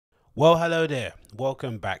Well, hello there.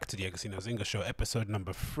 Welcome back to the Agostinho Zinga Show, episode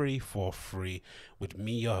number 343, with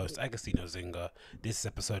me, your host, Agostinho Zinga. This is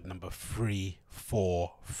episode number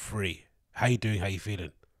 343. How you doing? How you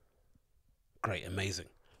feeling? Great, amazing.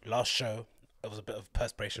 Last show, there was a bit of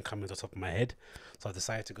perspiration coming to the top of my head, so I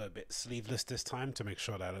decided to go a bit sleeveless this time to make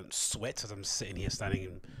sure that I don't sweat as I'm sitting here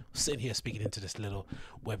speaking into this little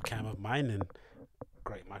webcam of mine, and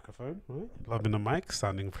great microphone, right? Loving the mic,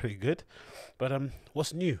 sounding pretty good. But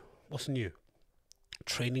what's new? What's new?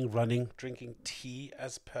 Training, running, drinking tea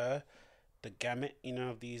as per the gamut,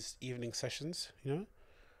 of these evening sessions,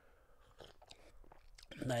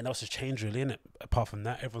 Nothing else has changed really, innit? Apart from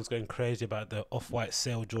that, everyone's going crazy about the off-white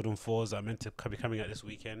sale Jordan 4s that are meant to be coming out this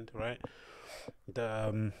weekend, right?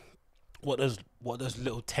 The what those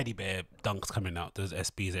little teddy bear dunks coming out, those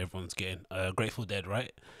SBs everyone's getting. Grateful Dead,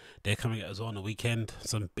 right? They're coming out as well on the weekend.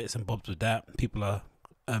 Some bits and bobs with that. People are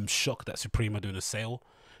shocked that Supreme are doing a sale.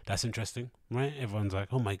 That's interesting, right? Everyone's like,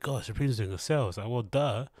 oh my gosh, Supreme's doing a sale. It's like, well,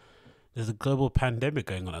 duh. There's a global pandemic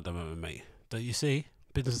going on at the moment, mate. Don't you see?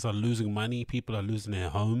 Businesses are losing money. People are losing their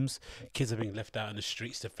homes. Kids are being left out in the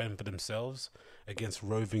streets to fend for themselves against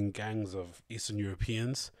roving gangs of Eastern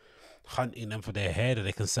Europeans, hunting them for their hair that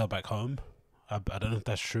they can sell back home. I don't know if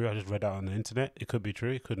that's true. I just read that on the internet. It could be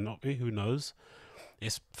true. It could not be. Who knows?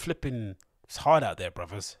 It's flipping. It's hard out there,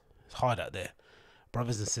 brothers. It's hard out there.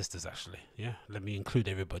 Brothers and sisters, actually. Yeah, let me include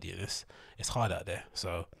everybody in this. It's hard out there.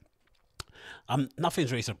 So,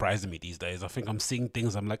 nothing's really surprising me these days. I think I'm seeing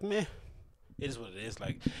things. I'm like, meh. It is what it is.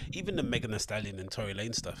 Like even the Megan Thee Stallion and Tory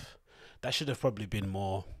Lane stuff, that should have probably been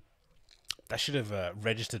more. That should have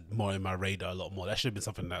registered more in my radar a lot more. That should have been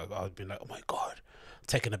something that I'd been like, oh my god,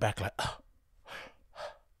 taken aback. Like, oh,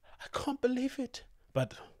 I can't believe it.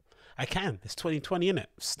 But I can. It's 2020, innit?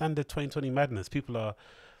 Standard 2020 madness. People are,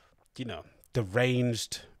 you know,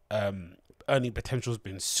 deranged. Earning potential's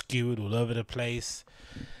been skewed all over the place.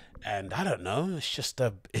 And I don't know, it's just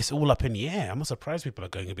it's all up in the air. I'm not surprised people are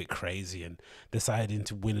going a bit crazy and deciding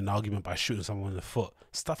to win an argument by shooting someone in the foot.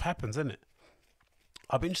 Stuff happens, isn't it?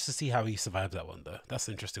 I'll be interested to see how he survived that one, though. That's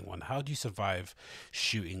an interesting one. How do you survive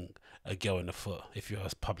shooting a girl in the foot if you're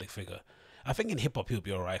a public figure? I think in hip hop he'll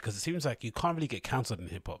be alright because it seems like you can't really get cancelled in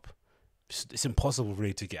hip hop. It's impossible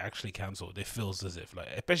really to get actually cancelled. It feels as if, like,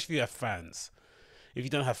 especially if you have fans. If you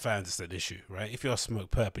don't have fans, it's an issue, right? If you're a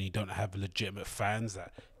Smoke Perp and you don't have legitimate fans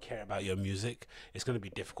that care about your music, it's going to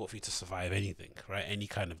be difficult for you to survive anything, right? Any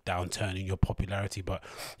kind of downturn in your popularity. But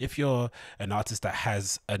if you're an artist that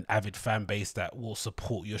has an avid fan base that will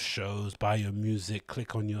support your shows, buy your music,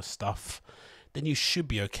 click on your stuff, then you should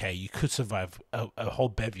be okay. You could survive a whole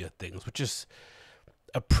bevy of things, which is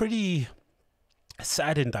a pretty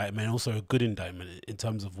sad indictment, also a good indictment in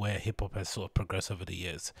terms of where hip hop has sort of progressed over the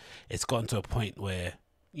years. It's gotten to a point where,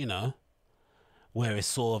 you know, where it's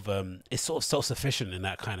sort of self sufficient in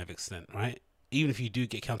that kind of extent, right? Even if you do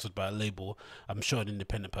get cancelled by a label, I'm sure an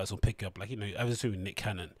independent person will pick you up. Like, I was assuming Nick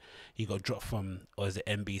Cannon, he got dropped from, or is it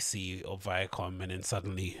NBC or Viacom, and then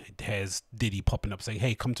suddenly there's Diddy popping up saying,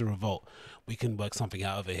 hey, come to Revolt. We can work something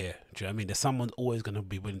out over here. Do you know what I mean? There's someone always going to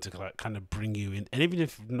be willing to like, kind of bring you in. And even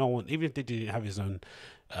if even if they didn't have his own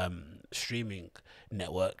streaming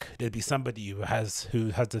network, there'd be somebody who has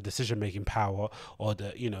the decision making power or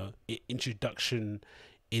the, introduction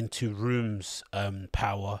into rooms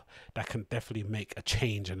power that can definitely make a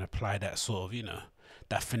change and apply that sort of,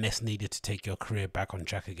 that finesse needed to take your career back on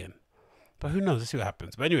track again. But who knows? Let's see what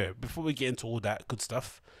happens. But anyway, before we get into all that good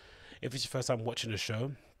stuff, if it's your first time watching the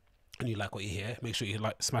show and you like what you hear, make sure you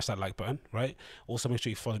smash that like button, right? Also, make sure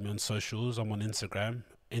you follow me on socials. I'm on Instagram,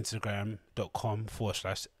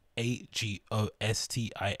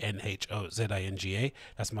 instagram.com/AGOSTINHOZINGA.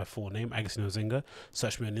 That's my full name, Agostinho Zinga.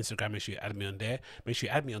 Search me on Instagram. Make sure you add me on there. Make sure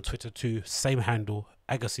you add me on Twitter too. Same handle,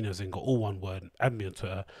 Agostinho Zinga, all one word. Add me on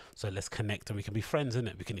Twitter so let's connect and we can be friends,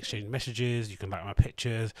 innit? We can exchange messages. You can like my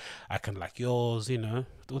pictures. I can like yours,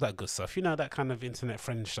 all that good stuff. That kind of internet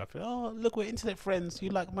friend stuff. Oh, look, we're internet friends. You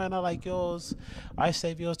like mine, I like yours. I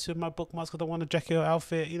save yours to my bookmarks because I want to check your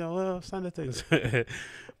outfit, standard things.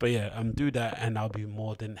 But yeah, do that and I'll be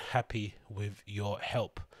more than happy with your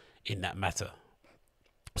help in that matter.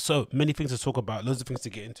 So many things to talk about, loads of things to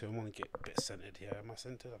get into. I want to get a bit centered here. Am I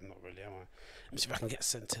centered? I'm not really, am I? Let me see if I can get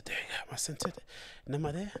centered. There you go. Am I centered? And am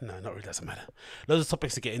I there? No, not really, doesn't matter. Loads of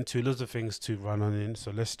topics to get into, loads of things to run on in.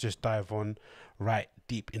 So let's just dive on right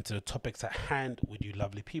deep into the topics at hand with you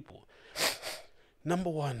lovely people. Number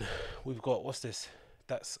one, we've got, what's this?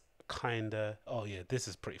 That's kinda, oh yeah, this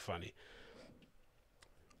is pretty funny.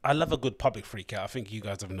 I love a good public freak out. I think you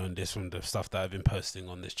guys have known this from the stuff that I've been posting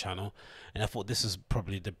on this channel, and I thought this is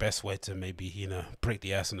probably the best way to maybe, you know, break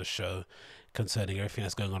the ice on the show concerning everything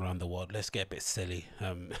that's going on around the world. Let's get a bit silly.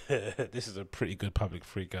 This is a pretty good public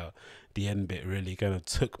freak out. The end bit really kind of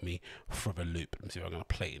took me for a loop. Let me see if I'm gonna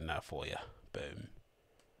play it in that for you. Boom.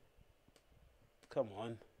 Come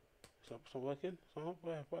on. It's not working. What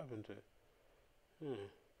happened to it?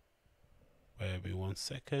 Wait me 1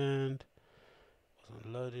 second.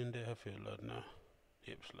 Wasn't loading there. I feel load now.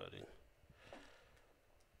 Yep, it's loading.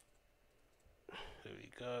 There we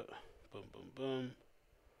go. Boom, boom, boom.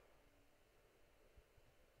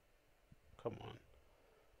 Come on.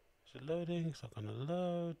 Is it loading? It's not gonna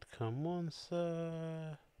load. Come on,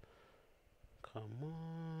 sir. Come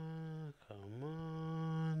on. Come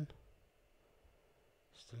on.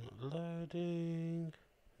 Still not loading.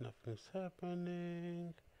 Nothing's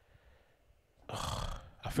happening. Ugh.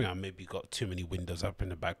 I think I maybe got too many windows up in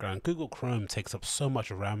the background. Google Chrome takes up so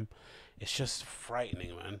much RAM. It's just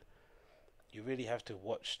frightening, man. You really have to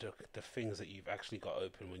watch the things that you've actually got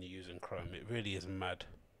open when you're using Chrome. It really is mad.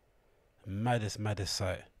 Maddest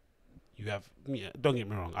site. You have, yeah, don't get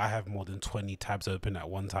me wrong, I have more than 20 tabs open at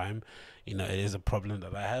one time. You know, it is a problem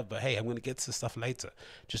that I have, but hey, I'm going to get to stuff later.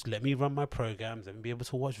 Just let me run my programs and be able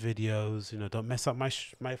to watch videos. You know, don't mess up my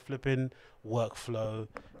flipping workflow.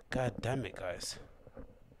 God damn it, guys.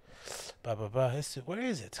 Where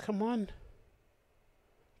is it? Come on.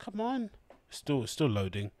 Come on. Still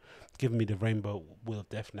loading. Giving me the rainbow wheel of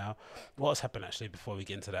death now. What's happened actually before we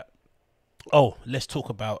get into that? Oh, let's talk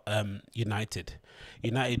about United.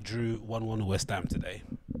 United drew 1-1 West Ham today.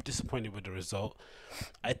 Disappointed with the result.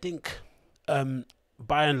 I think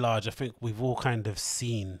by and large, I think we've all kind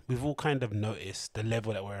of noticed the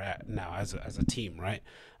level that we're at now as a team, right?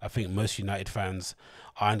 I think most United fans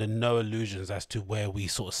are under no illusions as to where we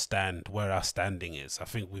sort of stand, where our standing is. I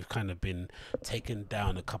think we've kind of been taken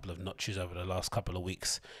down a couple of notches over the last couple of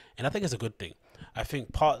weeks, and I think it's a good thing. I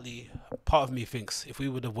think part of me thinks if we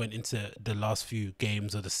would have went into the last few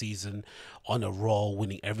games of the season on a roll,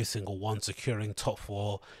 winning every single one, securing top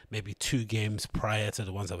four, maybe 2 games prior to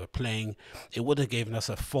the ones that we're playing, it would have given us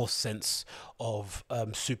a false sense of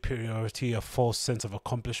superiority, a false sense of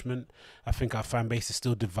accomplishment. I think our fan base is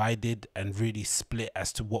still divided and really split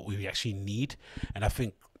as to what we actually need, and I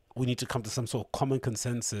think we need to come to some sort of common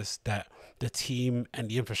consensus that the team and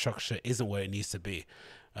the infrastructure isn't where it needs to be.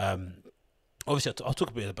 Obviously, I'll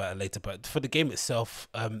talk a bit about it later, but for the game itself,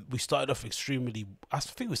 we started off I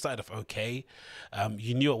think we started off okay.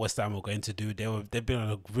 You knew what West Ham were going to do. They've been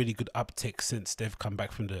on a really good uptick since they've come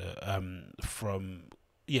back from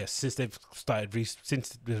since they've started since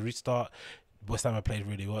the restart. West Ham have played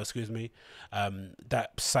really well, that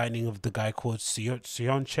signing of the guy called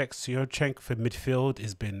Sionchek for midfield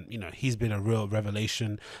has been, you know, he's been a real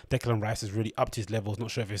revelation. Declan Rice has really upped his levels.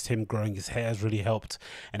 Not sure if it's him growing his hair has really helped.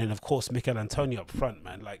 And then of course Mikel Antonio up front,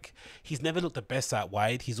 man. Like, he's never looked the best out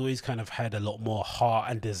wide. He's always kind of had a lot more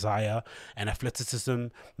heart and desire and athleticism,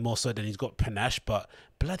 more so than he's got panache. But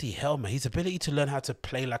bloody hell, man, his ability to learn how to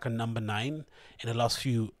play like a number 9 in the last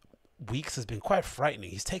few weeks has been quite frightening.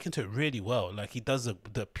 He's taken to it really well. Like, he does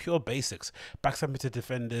the pure basics, backs up into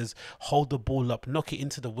defenders, hold the ball up, knock it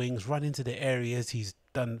into the wings, run into the areas. He's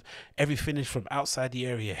done every finish from outside the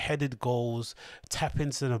area, headed goals, tap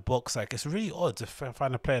into the box. Like, it's really odd to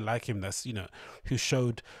find a player like him that's, you know, who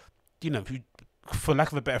showed, you know, who, for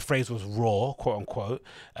lack of a better phrase, was raw, quote unquote.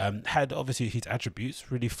 Had obviously his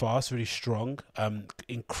attributes, really fast, really strong,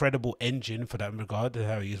 incredible engine for that regard.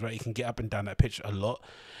 How he is, right? He can get up and down that pitch a lot,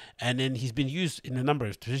 and then he's been used in a number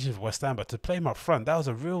of positions for West Ham. But to play him up front, that was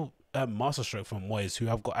a real masterstroke from Moyes, who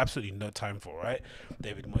I've got absolutely no time for, right?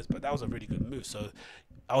 David Moyes, but that was a really good move. So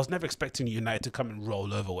I was never expecting United to come and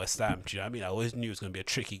roll over West Ham. Do you know what I mean? I always knew it was going to be a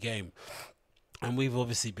tricky game. And we've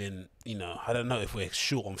obviously been, you know, I don't know if we're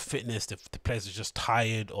short on fitness, if the players are just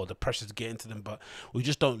tired or the pressure's getting to them, but we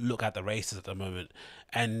just don't look at the races at the moment.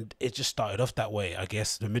 And it just started off that way. I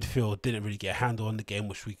guess the midfield didn't really get a handle on the game,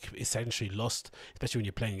 which we essentially lost, especially when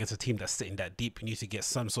you're playing against a team that's sitting that deep. You need to get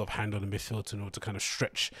some sort of hand on the midfield in order to kind of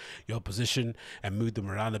stretch your position and move them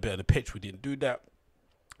around a bit on the pitch. We didn't do that.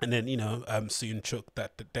 And then, you know, Sionchuk,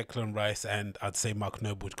 that Declan Rice and I'd say Mark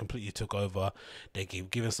Noble completely took over. They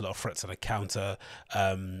gave us a lot of threats on the counter.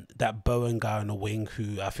 That Bowen guy on the wing,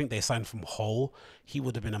 who I think they signed from Hull, he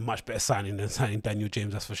would have been a much better signing than signing Daniel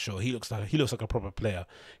James, that's for sure. He looks like a proper player.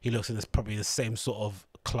 He looks in this probably the same sort of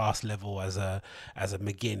class level as a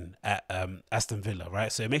McGinn at Aston Villa,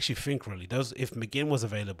 right? So it makes you think really. Those if McGinn was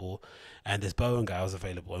available and this Bowen guy was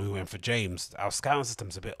available and we went for James, our scouting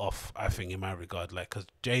system's a bit off, I think, in my regard. Like, because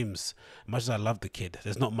James, much as I love the kid,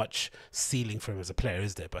 there's not much ceiling for him as a player,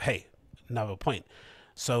 is there? But hey, another point.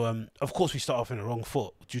 So, of course, we start off in the wrong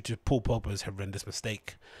foot due to Paul Pogba's horrendous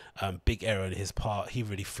mistake. Big error on his part. He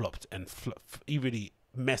really flopped and he really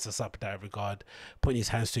messed us up in that regard, putting his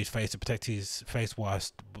hands to his face to protect his face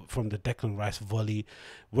whilst from the Declan Rice volley.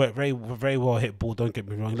 Very, very well hit ball, don't get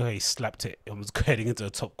me wrong. Look how he slapped it. It was heading into the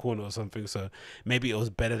top corner or something. So maybe it was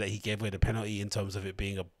better that he gave away the penalty in terms of it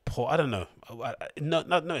being a poor, I don't know.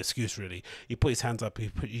 No excuse really. He put his hands up.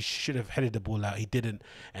 He should have headed the ball out. He didn't.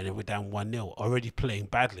 And then we're down 1-0, already playing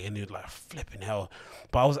badly. And he was like, flipping hell.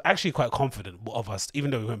 But I was actually quite confident of us,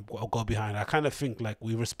 even though we went a goal behind. I kind of think like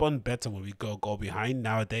we respond better when we go a goal behind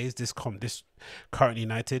nowadays. This current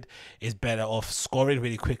United is better off scoring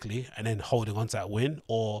really quickly and then holding on to that win,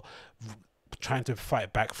 or trying to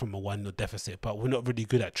fight back from a 1-0 deficit. But we're not really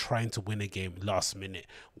good at trying to win a game last minute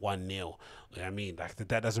 1-0. You know what I mean? Like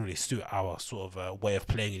that doesn't really suit our sort of way of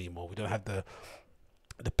playing anymore. We don't have the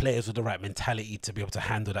players with the right mentality to be able to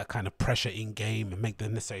handle that kind of pressure in game and make the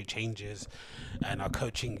necessary changes. And our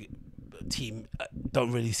coaching team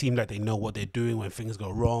don't really seem like they know what they're doing when things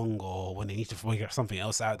go wrong or when they need to figure something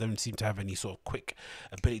else out. They don't seem to have any sort of quick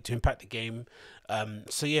ability to impact the game.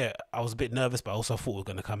 So yeah, I was a bit nervous, but I also thought we were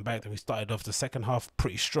going to come back. Then we started off the second half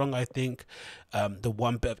pretty strong, I think. The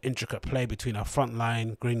one bit of intricate play between our front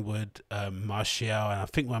line, Greenwood, Martial, and I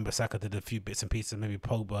think Wan-Bissaka did a few bits and pieces, maybe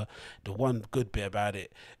Pogba. The one good bit about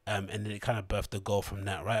it, and then it kind of birthed the goal from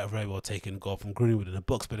that, right? A very well taken goal from Greenwood in the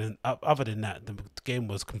box. But then other than that, the game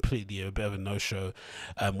was completely a bit of a no-show.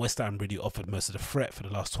 West Ham really offered most of the threat for the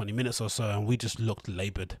last 20 minutes or so, and we just looked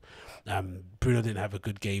laboured. Bruno didn't have a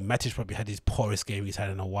good game. Matic probably had his poorest game he's had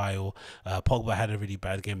in a while. Pogba had a really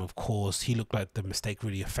bad game, of course. He looked like the mistake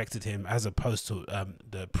really affected him as opposed to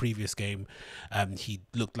the previous game. He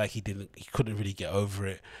looked like he couldn't really get over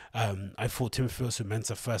it. I thought Timothy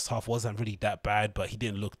Mensah first half wasn't really that bad, but he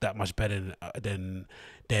didn't look that much better than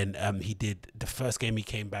he did the first game he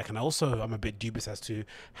came back. And I'm a bit dubious as to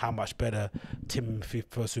how much better Timothy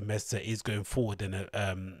Mensah is going forward than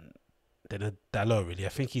a Dalot, really. I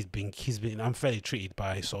think he's been unfairly treated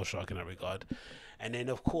by Solskjaer in that regard. And then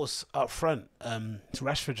of course up front,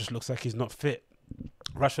 Rashford just looks like he's not fit.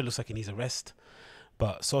 Rashford looks like he needs a rest.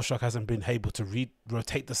 But Solskjaer hasn't been able to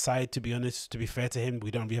rotate the side, to be honest. To be fair to him,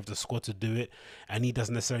 we don't really have the squad to do it. And he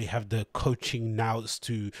doesn't necessarily have the coaching nous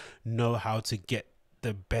to know how to get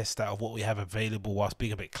the best out of what we have available whilst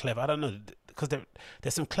being a bit clever. I don't know, because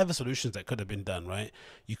there's some clever solutions that could have been done, right?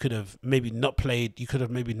 You could have maybe not played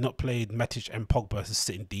Matic and Pogba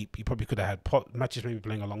sitting deep. You probably could have had Matic maybe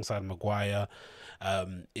playing alongside Maguire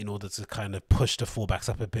in order to kind of push the fullbacks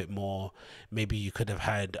up a bit more. Maybe you could have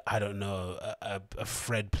had, I don't know, a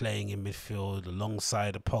Fred playing in midfield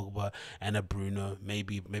alongside a Pogba and a Bruno.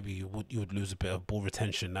 Maybe you would lose a bit of ball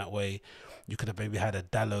retention that way. You could have maybe had a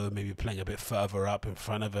Dalot maybe playing a bit further up in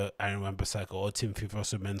front of a Aaron Wan-Bissaka or Timothy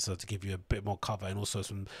Mensah to give you a bit more cover and also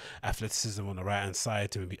some athleticism on the right hand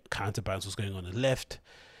side to maybe counterbalance what's going on the left.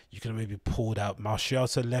 You could have maybe pulled out Martial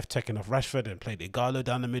to the left, taken off Rashford and played Igalo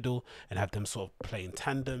down the middle and have them sort of play in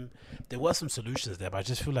tandem. There were some solutions there, but I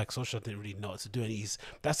just feel like Solskjaer didn't really know what to do. And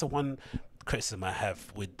that's the one criticism I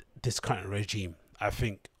have with this current regime. I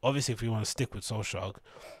think obviously if we want to stick with Solskjaer,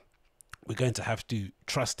 we're going to have to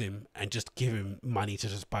trust him and just give him money to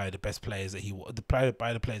just buy the best players that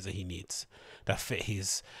buy the players that he needs that fit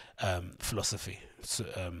his philosophy. So,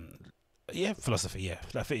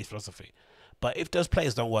 that fit his philosophy. But if those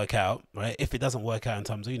players don't work out, right? If it doesn't work out in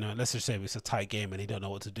terms of, let's just say it's a tight game and he don't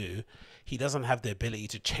know what to do, he doesn't have the ability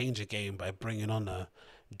to change a game by bringing on a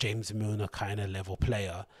James Milner kind of level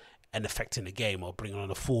player and affecting the game, or bringing on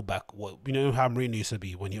a fullback. How Mourinho used to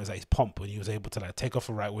be when he was at his pomp, when he was able to like take off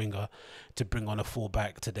a right winger to bring on a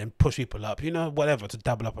fullback to then push people up, whatever, to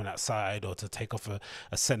double up on that side, or to take off a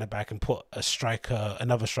centre back and put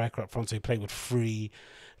another striker up front so he played with three,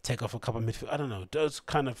 take off a couple of midfield. I don't know, those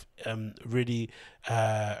kind of really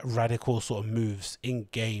radical sort of moves in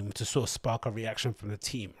game to sort of spark a reaction from the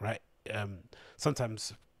team, right?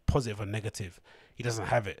 Sometimes positive or negative. He doesn't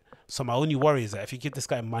have it. So my only worry is that if you give this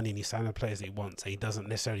guy money and he signs the players that he wants and he doesn't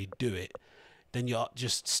necessarily do it, then you're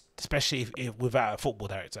just, especially if without a football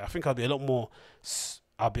director, I think I'll be a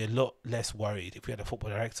lot less worried if we had a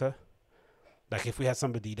football director Like if we had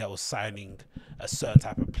somebody that was signing a certain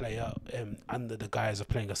type of player under the guise of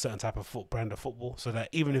playing a certain type of brand of football, so that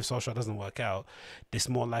even if Solskjaer doesn't work out, it's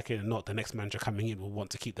more likely than not the next manager coming in will want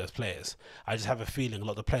to keep those players. I just have a feeling a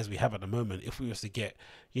lot of the players we have at the moment, if we was to get,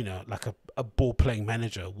 you know, like a ball playing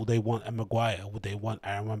manager, would they want a Maguire? Would they want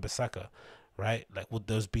Aaron Wan-Bissaka? Right? Like, would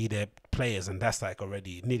those be their players? And that's like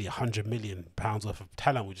already nearly £100 million worth of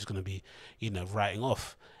talent we're just going to be, you know, writing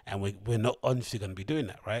off. And we're not honestly going to be doing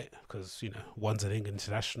that, right? Because, you know, one's an England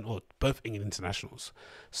international, or both England internationals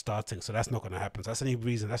starting. So that's not going to happen. So that's the only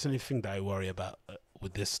reason, that's the only thing that I worry about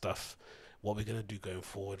with this stuff. What we're going to do going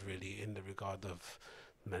forward, really, in the regard of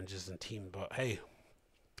managers and team. But hey,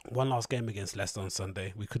 one last game against Leicester on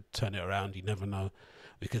Sunday. We could turn it around. You never know.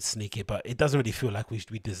 We could sneak it, but it doesn't really feel like we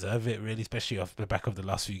deserve it, really, especially off the back of the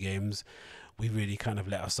last few games. We really kind of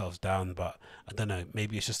let ourselves down, but I don't know.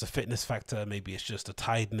 Maybe it's just a fitness factor. Maybe it's just a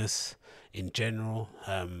tiredness in general.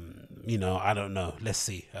 You know, I don't know. Let's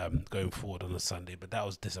see going forward on a Sunday, but that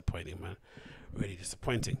was disappointing, man. Really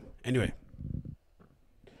disappointing. Anyway,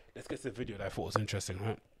 let's get to the video that I thought was interesting,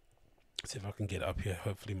 right? See if I can get it up here.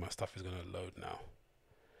 Hopefully my stuff is going to load now.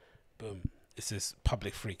 Boom. It's this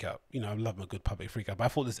public freak out. You know, I love my good public freak out, but I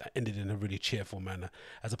thought this ended in a really cheerful manner,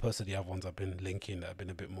 as opposed to the other ones I've been linking that have been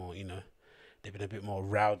a bit more, you know, they've been a bit more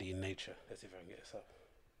rowdy in nature. Let's see if I can get this up.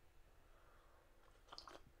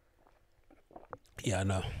 Yeah, I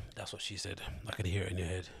know. That's what she said. I could hear it in your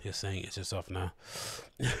head. You're saying it's just off now.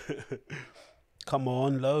 Come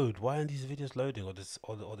on, load. Why aren't these videos loading? Or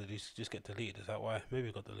did these just get deleted? Is that why? Maybe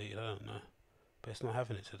it got deleted. I don't know. But it's not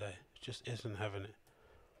having it today. It just isn't having it.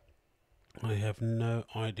 I have no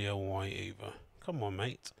idea why either. Come on,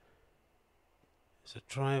 mate. It's a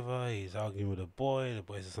driver. He's arguing with a boy. The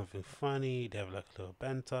boy says something funny. They have like a little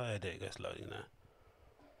banter. There it goes, loading now.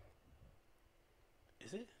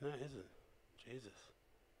 Is it? No, it isn't. Jesus.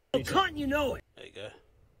 Oh, cunt, you know it. There you go.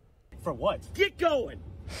 For what? Get going.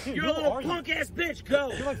 Dude, you're a little punk ass bitch.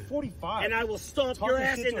 Go. You're like 45. And I will stomp your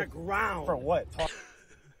ass in the ground. For what?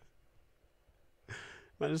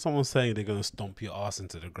 Imagine someone saying they're gonna stomp your ass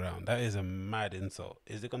into the ground. That is a mad insult.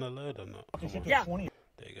 Is it gonna load or not? Yeah. There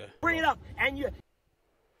you go. Bring it up, and you.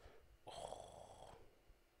 Oh.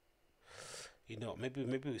 You know, maybe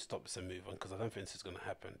we stop this and move on, because I don't think this is gonna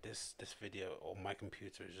happen. This video or my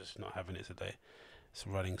computer is just not having it today. It's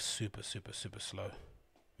running super slow.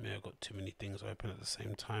 Maybe I've got too many things open at the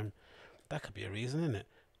same time. That could be a reason, isn't it?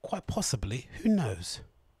 Quite possibly. Who knows?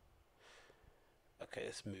 Okay,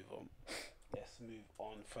 let's move on. Let's move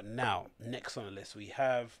on for now. Next on the list we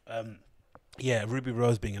have Rubi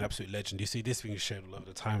Rose being an absolute legend. You see this being shared all over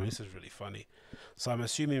the time, and this is really funny. So I'm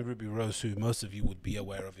assuming Rubi Rose, who most of you would be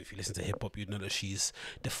aware of if you listen to hip hop, you'd know that she's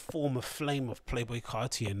the former flame of Playboi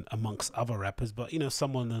Carti and amongst other rappers, but you know,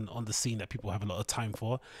 someone on the scene that people have a lot of time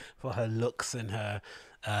for her looks and her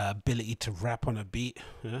ability to rap on a beat.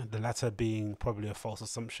 Yeah? The latter being probably a false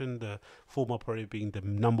assumption, the former probably being the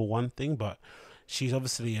number one thing, but she's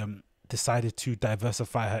obviously decided to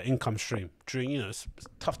diversify her income stream during, you know,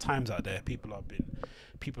 tough times out there. People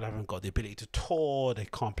haven't got the ability to tour, they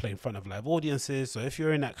can't play in front of live audiences. So if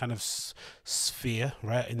you're in that kind of sphere,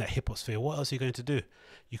 right, in that hip hop sphere, what else are you going to do?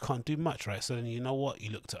 You can't do much, right? So then, you know what, you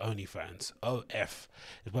look to OnlyFans. OF.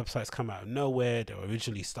 The websites come out of nowhere. They were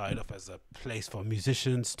originally started off as a place for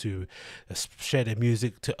musicians to share their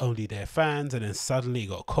music to only their fans, and then suddenly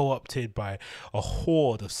got co-opted by a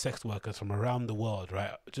horde of sex workers from around the world,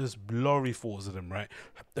 right? Just lorryfuls of them, right?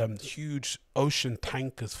 Huge ocean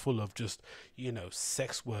tankers full of just, you know,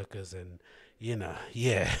 sex workers and, you know,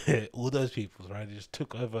 yeah, all those people, right? They just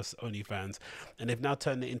took over OnlyFans, and they've now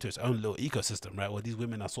turned it into its own little ecosystem, right? Where these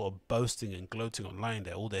women are sort of boasting and gloating online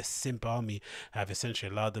that all their simp army have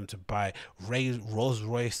essentially allowed them to buy Rolls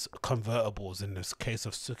Royce convertibles in this case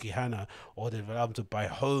of Suki Hannah, or they've allowed them to buy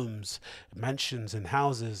homes, mansions, and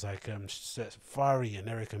houses like Safari and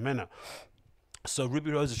Erica Mena. So Rubi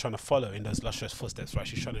Rose is trying to follow in those lustrous footsteps, right?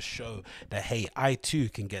 She's trying to show that, hey, I too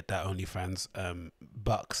can get that OnlyFans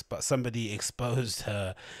bucks, but somebody exposed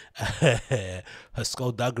her her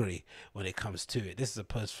skullduggery when it comes to it. This is a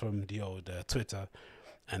post from the old Twitter,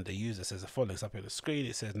 and the user says the following. It's up on the screen.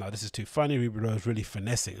 It says, "No, this is too funny. Rubi Rose really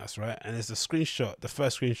finessing us, right?" And there's a screenshot. The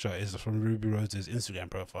first screenshot is from Rubi Rose's Instagram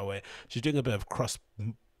profile, where she's doing a bit of cross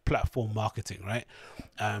platform marketing, right?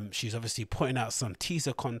 She's obviously putting out some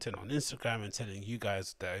teaser content on Instagram and telling you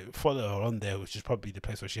guys that follow her on there, which is probably the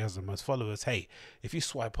place where she has the most followers. Hey, if you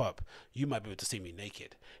swipe up, you might be able to see me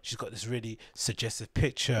naked. She's got this really suggestive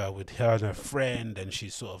picture with her and her friend, and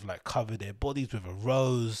she's sort of like covered their bodies with a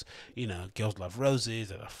rose. You know, girls love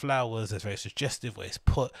roses and flowers. It's very suggestive where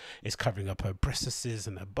it's covering up her breastises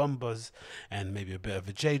and her bumbers, and maybe a bit of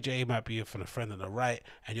a JJ might be from a friend on the right.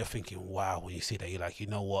 And you're thinking, wow, when you see that, you're like, you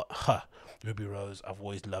know what, Rubi Rose, I've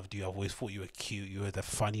always loved you. I've always thought you were cute. You were the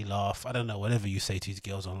funny laugh. I don't know, whatever you say to these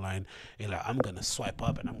girls online, you're like, I'm gonna swipe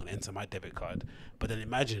up and I'm gonna enter my debit card. But then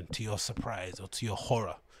imagine, to your surprise or to your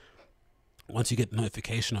horror, once you get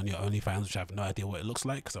notification on your OnlyFans, which I have no idea what it looks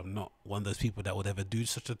like, because I'm not one of those people that would ever do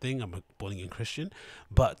such a thing. I'm a born-again Christian.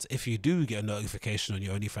 But if you do get a notification on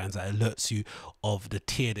your OnlyFans that alerts you of the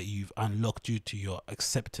tier that you've unlocked due to your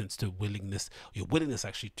acceptance, to your willingness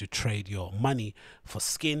actually to trade your money for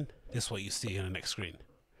skin, this is what you see on the next screen.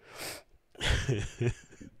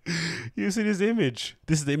 You see this image?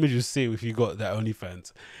 This is the image you see if you got that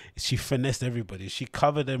OnlyFans. She finessed everybody. She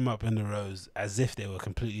covered them up in the rose as if they were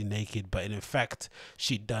completely naked, but in fact,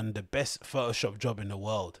 she'd done the best Photoshop job in the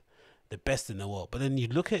world. The best in the world. But then you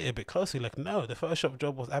look at it a bit closely, like, no, the Photoshop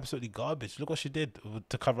job was absolutely garbage. Look what she did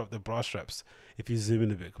to cover up the bra straps. If you zoom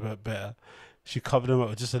in a bit better, she covered them up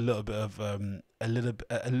with just a little bit of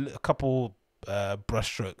a couple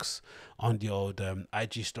brushstrokes on the old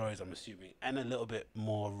IG stories, I'm assuming, and a little bit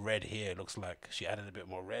more red here. It looks like she added a bit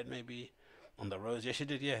more red maybe on the rose. Yeah, she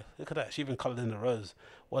did. Yeah, look at that. She even colored in the rose.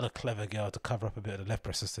 What a clever girl to cover up a bit of the left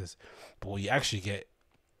breastises. But what you actually get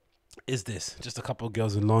is this, just a couple of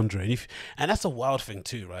girls in lingerie. And that's a wild thing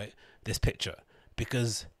too, right? This picture,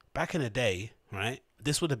 because back in the day, right,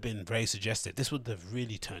 this would have been very suggestive. This would have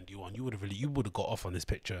really turned you on. You would have got off on this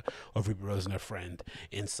picture of Rubi Rose and her friend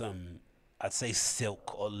in some, I'd say,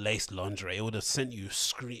 silk or lace lingerie. It would have sent you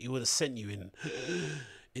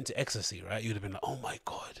into ecstasy, right? You'd have been like, oh my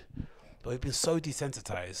god. But we've been so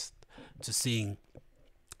desensitized to seeing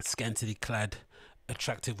scantily clad,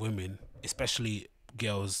 attractive women, especially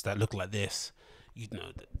girls that look like this. You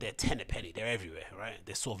know, they're 10 a penny. They're everywhere, right?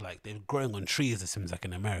 They're sort of like, they're growing on trees, it seems like,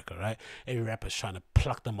 in America, right? Every rapper's trying to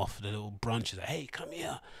pluck them off the little branches. Like, hey, come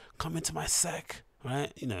here, come into my sack,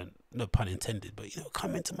 right? You know, no pun intended, but, you know,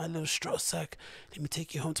 come into my little straw sack. Let me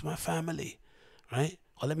take you home to my family, right?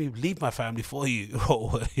 Or let me leave my family for you.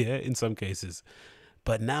 Yeah, in some cases.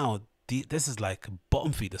 But now, this is like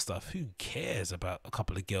bottom feeder stuff. Who cares about a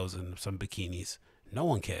couple of girls in some bikinis? No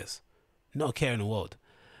one cares. No care in the world.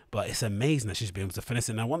 But it's amazing that she's been able to finesse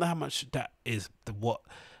it. And I wonder how much that is,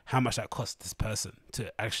 how much that costs this person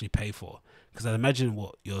to actually pay for. Because I imagine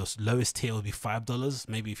what your lowest tier would be $5.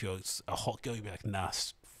 Maybe if you're a hot girl, you'd be like, nah,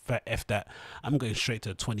 F that. I'm going straight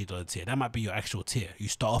to a $20 tier. That might be your actual tier. You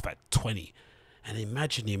start off at 20. And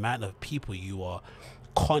imagine the amount of people you are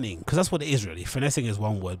conning. Because that's what it is really. Finessing is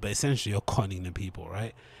one word, but essentially you're conning the people,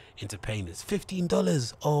 right, into paying this.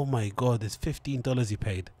 $15. Oh my God, it's $15 you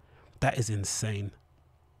paid. That is insane.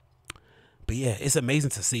 But yeah, it's amazing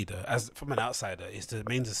to see though. As from an outsider, it's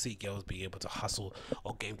amazing to see girls being able to hustle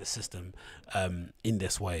or game the system in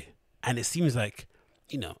this way. And it seems like,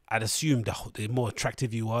 you know, I'd assume the more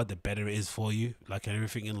attractive you are, the better it is for you, like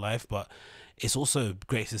everything in life. But it's also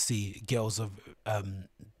great to see girls of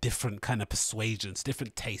different kind of persuasions,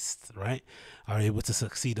 different tastes, right, are able to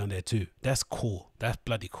succeed on there too. That's cool. That's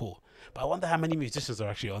bloody cool. But I wonder how many musicians are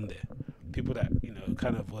actually on there. People that, you know,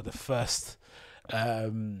 kind of were the first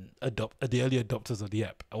the early adopters of the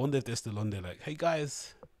app. I wonder if they're still on there, like, hey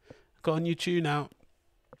guys, got a new tune out,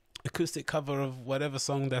 acoustic cover of whatever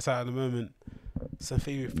song that's out at the moment, some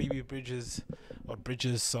Phoebe Bridges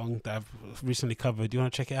song that I've recently covered. Do you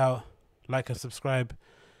want to check it out? Like and subscribe.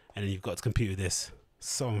 And then you've got to compete with this.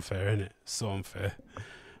 So unfair, isn't it? So unfair.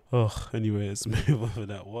 Oh, anyway, let's move on for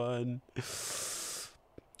that one.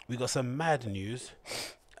 We got some mad news,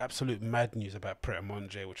 absolute mad news about Pret A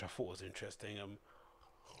Manger, which I thought was interesting.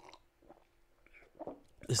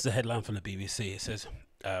 This is a headline from the BBC. It says,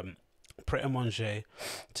 Pret A Manger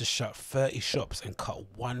to shut 30 shops and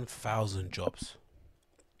cut 1,000 jobs.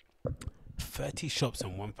 30 shops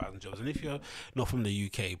and 1,000 jobs. And if you're not from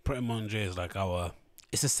the UK, Pret A Manger is like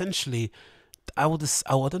it's essentially, I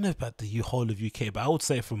don't know about the whole of UK, but I would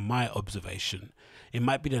say from my observation, it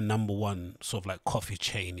might be the #1 sort of like coffee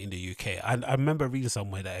chain in the UK. I remember reading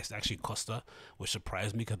somewhere that it's actually Costa, which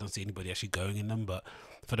surprised me because I don't see anybody actually going in them. But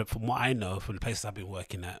from what I know, from the places I've been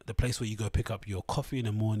working at, the place where you go pick up your coffee in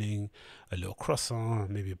the morning, a little croissant,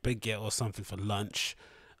 maybe a baguette or something for lunch,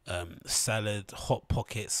 salad, hot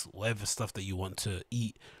pockets, whatever stuff that you want to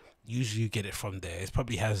eat, usually you get it from there. It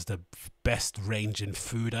probably has the best range in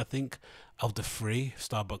food, I think, of the three.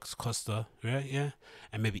 Starbucks, Costa, yeah,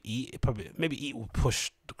 and maybe Eat. Maybe Eat will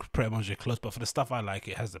push the Pret A Manger close, but for the stuff I like,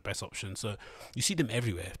 it has the best option. So you see them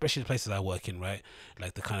everywhere, especially the places I work in, right?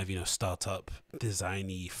 Like the kind of startup,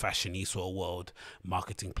 designy, fashiony sort of world,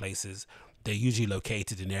 marketing places. They're usually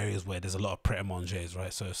located in areas where there's a lot of Pret A Mangers,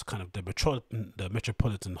 right? So it's kind of the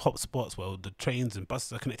metropolitan hotspots where the trains and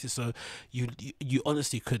buses are connected. So you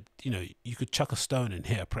honestly could, you could chuck a stone and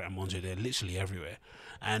hit a Pret A Manger. They're literally everywhere,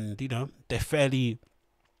 and they're fairly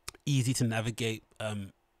easy to navigate.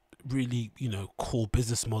 Really, cool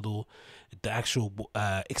business model. The actual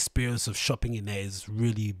experience of shopping in there is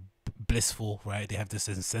really blissful, right? They have this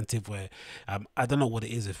incentive where I don't know what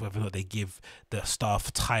it is, if whether or not they give the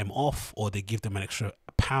staff time off or they give them an extra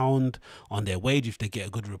 £1 on their wage if they get a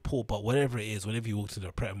good report. But whatever it is, whenever you walk to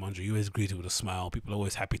the Pret A Manger, you always greet it with a smile. People are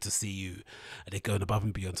always happy to see you, and they're going above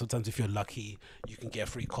and beyond. Sometimes if you're lucky, you can get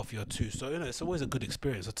a free coffee or two. So it's always a good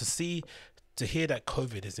experience. So to hear that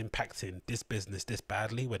COVID is impacting this business this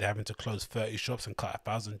badly, where they're having to close 30 shops and cut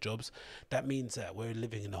 1,000 jobs, that means that we're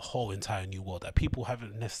living in a whole entire new world that people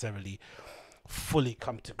haven't necessarily fully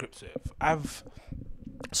come to grips with. I've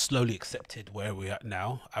slowly accepted where we're at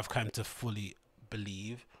now. I've come to fully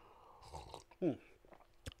believe,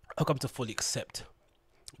 I've come to fully accept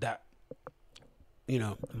that,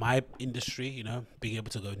 my industry, being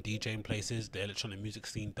able to go and DJ in places, the electronic music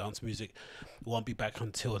scene, dance music, won't be back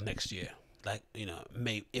until next year. Like,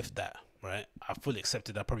 maybe if that, right? I fully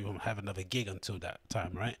accepted I probably won't have another gig until that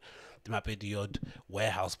time, right? There might be the odd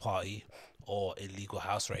warehouse party or illegal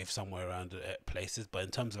house rave somewhere around places, but in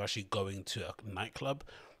terms of actually going to a nightclub,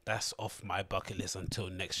 that's off my bucket list until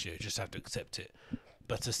next year. Just have to accept it.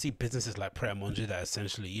 But to see businesses like Pret A Manger that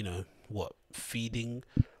essentially, feeding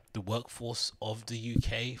the workforce of the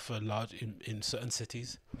UK for large in certain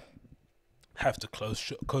cities, have to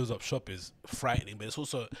close up shop is frightening. But it's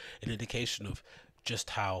also an indication of just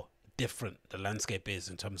how different the landscape is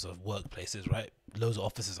in terms of workplaces, right? Loads of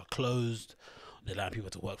offices are closed. They're allowing people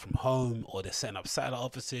to work from home, or they're setting up satellite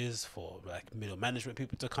offices for like middle management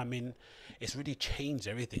people to come in. It's really changed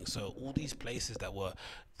everything. So all these places that were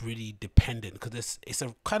really dependent, because it's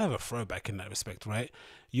a kind of a throwback in that respect, right?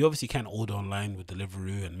 You obviously can order online with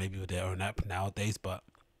Deliveroo and maybe with their own app nowadays, but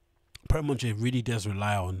Pret A Manger really does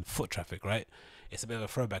rely on foot traffic, right? It's a bit of a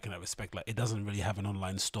throwback in that respect. Like, it doesn't really have an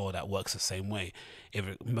online store that works the same way.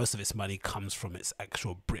 Most of its money comes from its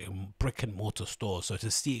actual brick and mortar store. So to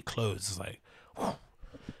see it close is like, whew.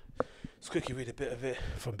 Let's quickly read a bit of it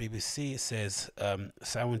from BBC. It says,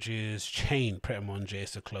 sandwiches chain Pret A Manger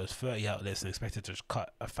is to close 30 outlets and expected to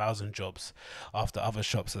cut 1,000 jobs after other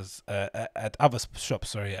shops as part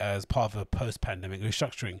of a post-pandemic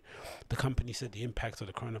restructuring. The company said the impact of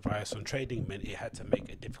the coronavirus on trading meant it had to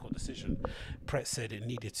make a difficult decision. Pret said it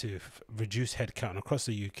needed to reduce headcount across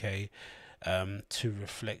the UK to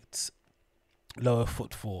reflect lower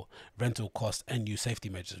footfall, rental costs, and new safety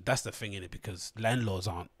measures. That's the thing in it, because landlords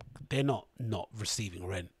they're not receiving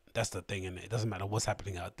rent. That's the thing in it. It doesn't matter what's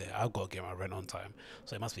happening out there. I've got to get my rent on time,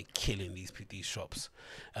 so it must be killing these shops.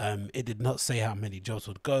 It did not say how many jobs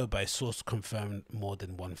would go, but a source confirmed more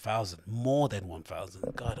than 1,000. More than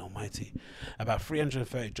 1,000. God Almighty! About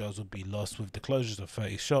 330 jobs would be lost with the closures of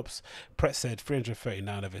 30 shops. Pret said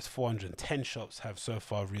 339 of its 410 shops have so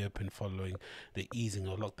far reopened following the easing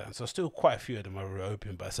of lockdown. So still quite a few of them are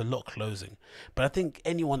reopened, but it's a lot closing. But I think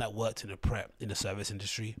anyone that worked in a Pret in the service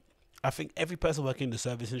industry, I think every person working in the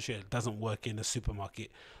service industry that doesn't work in a supermarket,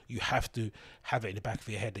 you have to have it in the back of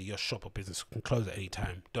your head that your shop or business can close at any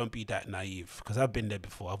time. Don't be that naive, because I've been there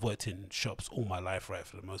before. I've worked in shops all my life, right,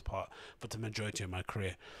 for the most part. For the majority of my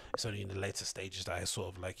career, it's only in the later stages that I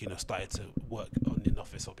sort of like, started to work in an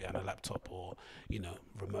office or behind a laptop or,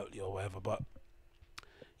 remotely or whatever. But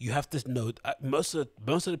you have to know, most of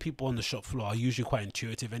the people on the shop floor are usually quite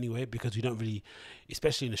intuitive anyway, because you don't really,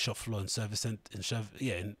 especially in the shop floor and service and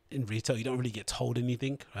in retail, you don't really get told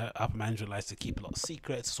anything, right? Upper management likes to keep a lot of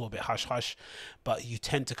secrets. It's all a bit hush hush, but you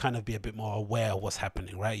tend to kind of be a bit more aware of what's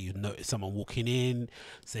happening, right? You notice someone walking in,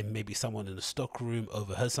 say maybe someone in the stock room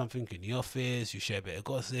overheard something in the office. You share a bit of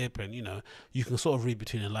gossip, and you can sort of read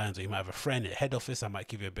between the lines. Or you might have a friend at head office that might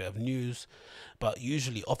give you a bit of news, but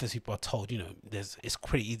usually office people are told, it's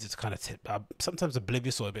pretty easy to kind of sometimes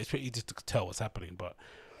oblivious, but it's pretty easy to tell what's happening. But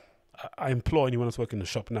I implore anyone that's working in the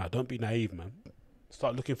shop now, don't be naive, man.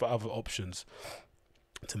 Start looking for other options.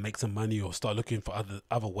 to make some money, or start looking for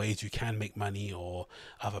other ways you can make money, or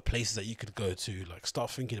other places that you could go to. Like,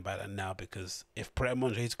 start thinking about that now, because if Pret A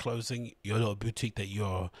Manger is closing, your little boutique that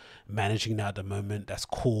you're managing now at the moment, that's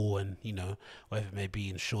cool, and you know, whatever it may be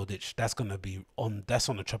in Shoreditch, that's on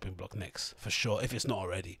the chopping block next for sure, if it's not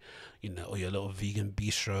already, you know. Or your little vegan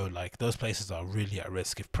bistro, like those places are really at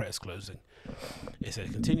risk if Pret is closing. It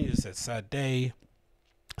said, continues, it said, sad day.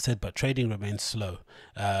 Said, but trading remains slow,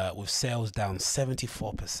 with sales down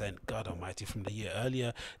 74%. God almighty, from the year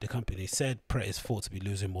earlier. The company said Pret is thought to be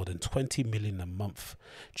losing more than 20 million a month.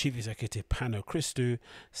 Chief Executive Pano Christou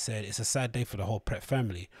said it's a sad day for the whole Pret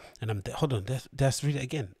family. And hold on, let's read it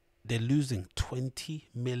again. They're losing 20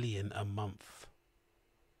 million a month.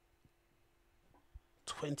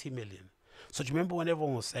 20 million. So do you remember when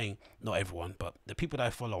everyone was saying, not everyone, but the people that I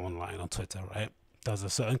follow online on Twitter, right? There's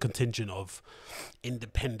a certain contingent of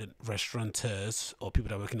independent restaurateurs or people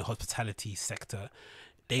that work in the hospitality sector.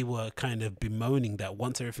 They were kind of bemoaning that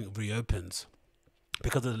once everything reopens,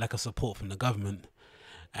 because of the lack of support from the government,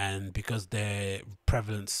 and because their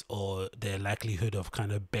prevalence or their likelihood of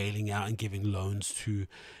kind of bailing out and giving loans to,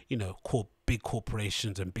 you know, big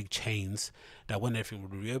corporations and big chains, that when everything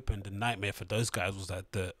would reopen, the nightmare for those guys was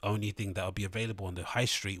that the only thing that would be available on the high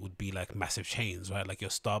street would be like massive chains, right? Like your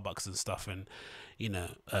Starbucks and stuff, and you know,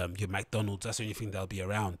 your McDonald's. That's the only thing that'll be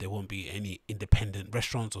around. There won't be any independent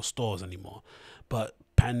restaurants or stores anymore. But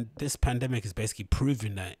this pandemic is basically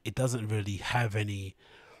proving that it doesn't really have any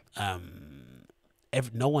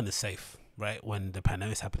no one is safe, right, when the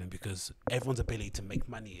pandemic is happening, because everyone's ability to make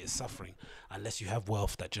money is suffering unless you have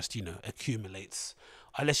wealth that just, you know, accumulates.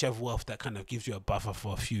 Unless you have wealth that kind of gives you a buffer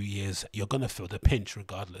for a few years, you're gonna feel the pinch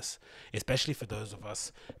regardless, especially for those of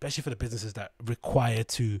us, especially for the businesses that require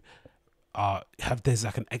to there's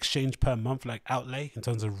like an exchange per month like outlay in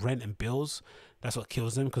terms of rent and bills. That's what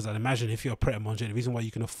kills them, because I'd imagine if you're a Pret A Manger, the reason why you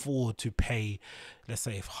can afford to pay, let's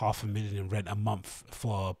say, $500,000 in rent a month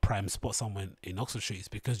for a prime spot somewhere in Oxford Street is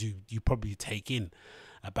because you probably take in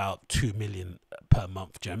about 2 million per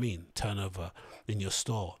month. Do you know what I mean? Turnover in your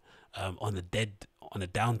store on a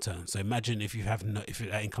downturn. So imagine if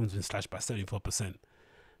that income's been slashed by 74%.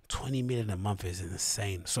 20 million a month is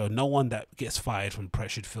insane. So no one that gets fired from Pret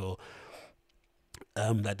should feel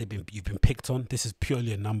that you've been picked on. This is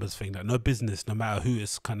purely a numbers thing. That no business, no matter who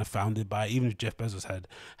it's kind of founded by, even if Jeff Bezos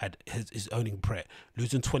is owning Pret,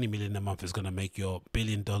 losing 20 million a month is going to make your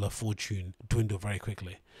billion-dollar fortune dwindle very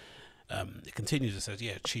quickly. It continues. It says,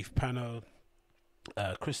 yeah, Chief Pano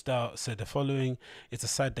Christou said the following: it's a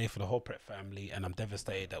sad day for the whole Pret family, and I'm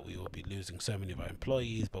devastated that we will be losing so many of our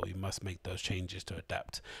employees, but we must make those changes to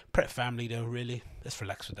adapt. Pret family, though, really, let's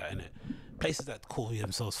relax with that, innit? Places that call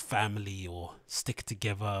themselves family or stick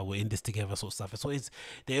together, we're in this together sort of stuff, it's always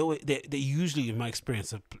they usually, in my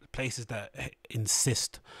experience, are places that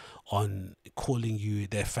insist on calling you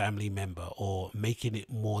their family member or making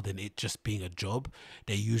it more than it just being a job.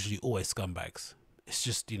 They're usually always scumbags. It's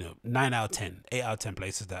just, you know, 8 out of 10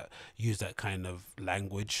 places that use that kind of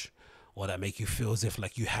language, or that make you feel as if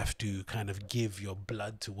like you have to kind of give your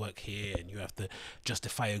blood to work here and you have to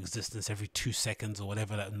justify your existence every 2 seconds or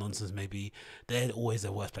whatever that nonsense may be. They're always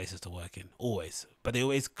the worst places to work in, always. But they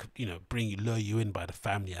always, you know, lure you in by the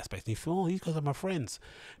family aspect, and you feel, oh, these guys are my friends.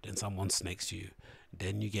 Then someone snakes you.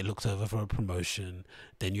 Then you get looked over for a promotion.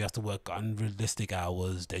 Then you have to work unrealistic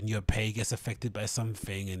hours. Then your pay gets affected by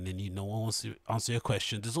something, and then no one wants to answer your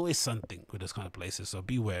question. There's always something with those kind of places, so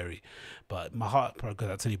be wary. But my heart probably goes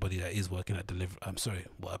out to anybody that is working at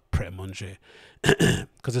Pret A Manger,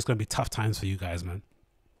 because it's going to be tough times for you guys, man.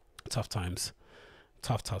 Tough times.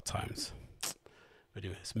 Tough times. But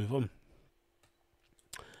anyway, let's move on.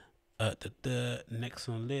 The next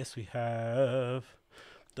on the list we have...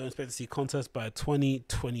 Don't expect to see contest by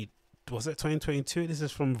 2020. Was it 2022? This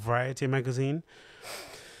is from Variety magazine.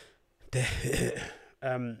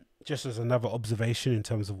 Just as another observation in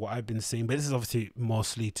terms of what I've been seeing, but this is obviously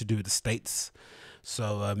mostly to do with the States.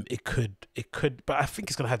 So it could, but I think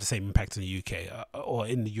it's going to have the same impact in the UK or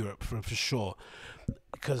in Europe for sure.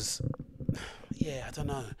 Because, yeah, I don't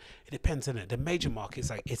know. It depends, innit? The major markets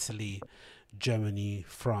like Italy, Germany,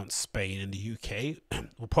 France, Spain, and the UK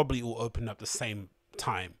will probably all open up the same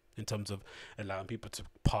time in terms of allowing people to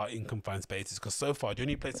party in confined spaces, because so far the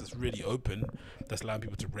only place that's really open that's allowing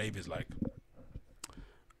people to rave is like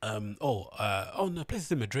no, places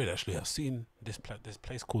in Madrid. Actually, I've seen this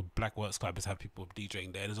place called Black Works Club has had people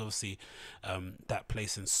DJing there. There's obviously that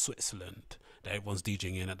place in Switzerland that everyone's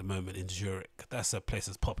DJing in at the moment in Zurich. That's a place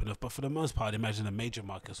that's popping up. But for the most part, I'd imagine the major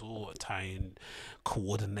markets will try and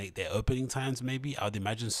coordinate their opening times. Maybe I would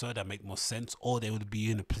imagine so. That make more sense. Or they would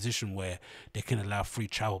be in a position where they can allow free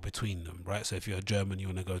travel between them, right? So if you're a German, you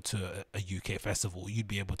want to go to a UK festival, you'd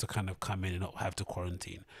be able to kind of come in and not have to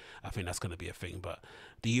quarantine. I think that's going to be a thing. But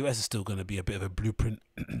the US is still going to be a bit of a blueprint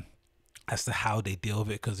as to how they deal with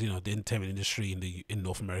it, because, you know, the entertainment industry in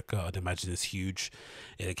North America, I'd imagine, is huge.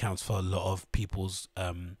 It accounts for a lot of people's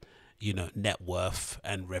you know, net worth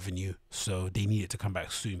and revenue, so they need it to come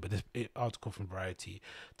back soon. But this article from Variety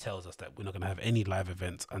tells us that we're not going to have any live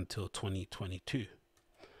events until 2022.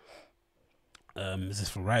 This is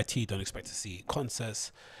from Variety. Don't expect to see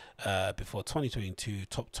concerts before 2022.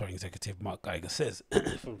 Top touring executive Mark Geiger says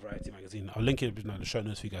from Variety magazine. I'll link it in the show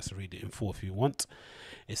notes for you guys to read it in full if you want.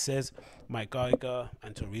 It says Mike Geiger,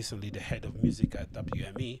 until recently the head of music at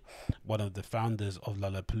WME, one of the founders of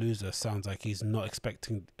Lollapalooza, sounds like he's not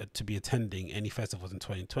expecting to be attending any festivals in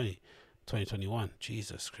 2021.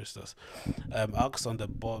 Jesus Christus. Asked on the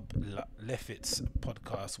Bob Leffitt's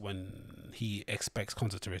podcast when he expects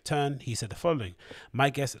concert to return, he said the following: "My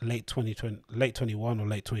guess, late 21 or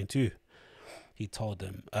late 22." He told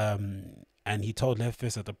them, and he told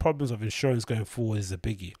Leffitt that the problems of insurance going forward is a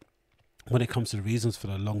biggie. When it comes to the reasons for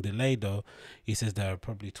the long delay, though, he says there are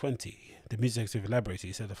probably 20. The music executive elaborated.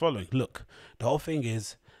 He said the following: "Look, the whole thing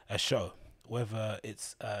is a show. Whether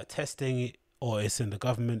it's testing or it's in the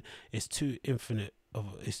government, it's too infinite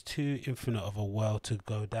of a well to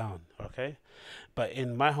go down. Okay, but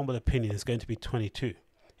in my humble opinion, it's going to be 22.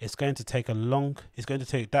 It's going to take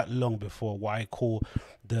that long before what I call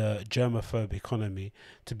the germaphobe economy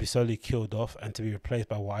to be slowly killed off and to be replaced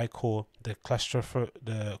by what I call the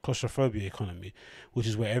claustrophobia economy, which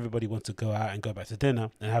is where everybody wants to go out and go back to dinner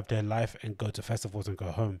and have their life and go to festivals and go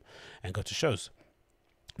home and go to shows.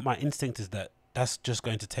 My instinct is that that's just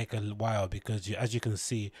going to take a while, because as you can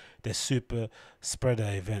see, there's super spreader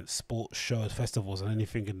events, sports shows, festivals, and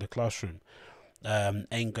anything in the classroom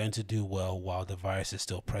ain't going to do well while the virus is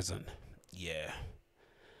still present." Yeah.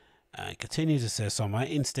 And continues to say, so my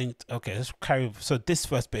instinct, okay, let's carry, so this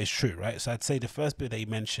first bit is true, right? So I'd say the first bit that you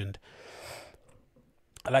mentioned,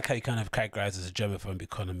 I like how you kind of categorize as a germaphobe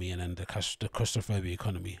economy and then the claustrophobia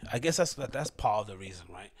economy. I guess that's part of the reason,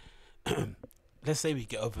 right? Let's say we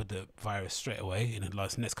get over the virus straight away in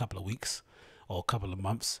the next couple of weeks or a couple of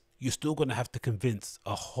months. You're still going to have to convince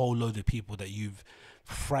a whole load of people that you've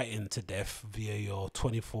frightened to death via your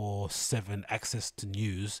 24/7 access to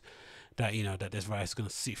news that, you know, that this virus is going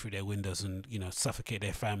to see through their windows and, you know, suffocate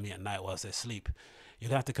their family at night whilst they sleep. You're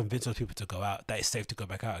going to have to convince those people to go out, that it's safe to go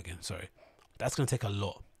back out again. Sorry. That's going to take a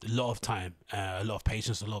lot of time, a lot of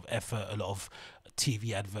patience, a lot of effort, a lot of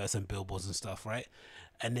TV adverts and billboards and stuff, right?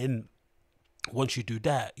 And then once you do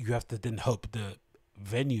that, you have to then hope the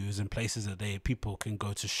venues and places that people can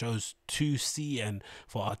go to shows to see and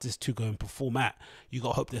for artists to go and perform at, you got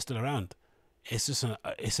to hope they're still around. It's just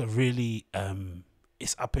it's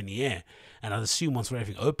up in the air. And I'd assume once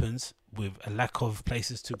everything opens, with a lack of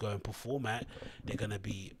places to go and perform at, they're going to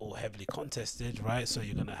be all heavily contested, right? So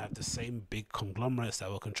you're going to have the same big conglomerates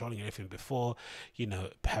that were controlling everything before, you know,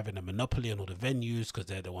 having a monopoly on all the venues, because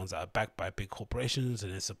they're the ones that are backed by big corporations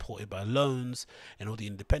and they're supported by loans, and all the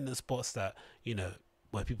independent spots that, you know,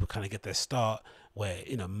 where people kind of get their start, where,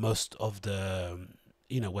 you know, most of the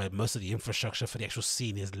infrastructure for the actual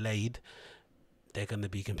scene is laid, they're going to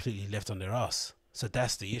be completely left on their ass. So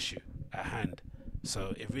that's the issue at hand.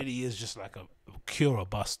 So it really is just like a cure or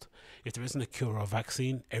bust. If there isn't a cure or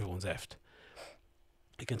vaccine, everyone's effed.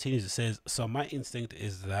 It continues, it says, so my instinct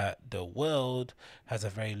is that the world has a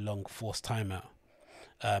very long forced timeout.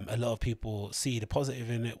 A lot of people see the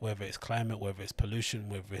positive in it, whether it's climate, whether it's pollution,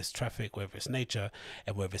 whether it's traffic, whether it's nature,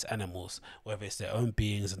 and whether it's animals, whether it's their own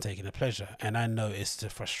beings and taking a pleasure. And I know it's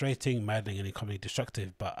frustrating, maddening, and economically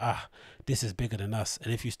destructive, but this is bigger than us.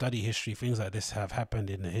 And if you study history, things like this have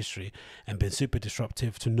happened in the history and been super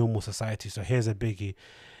disruptive to normal society. So here's a biggie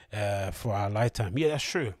for our lifetime. Yeah, that's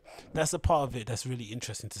true. That's a part of it that's really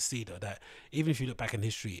interesting to see, though, that even if you look back in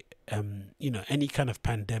history, you know, any kind of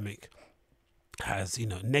pandemic has, you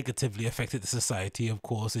know, negatively affected the society, of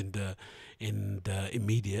course, in the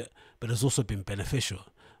immediate, but has also been beneficial.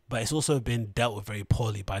 But it's also been dealt with very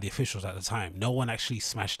poorly by the officials at the time. No one actually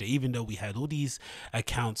smashed it, even though we had all these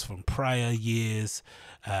accounts from prior years,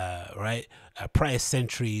 prior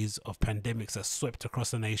centuries of pandemics that swept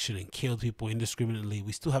across the nation and killed people indiscriminately.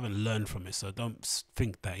 We still haven't learned from it. So don't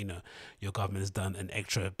think that, you know, your government has done an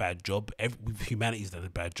extra bad job. Humanity's done a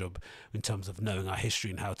bad job in terms of knowing our history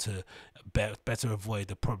and how to better avoid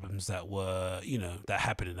the problems that were, you know, that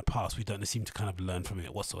happened in the past. We don't seem to kind of learn from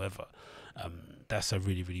it whatsoever. That's a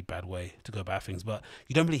really, really bad way to go about things. But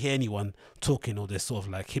you don't really hear anyone talking all this sort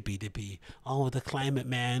of like hippy dippy, oh, the climate,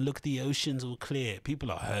 man, look, the ocean's all clear.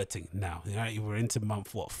 People are hurting now. You know, we're into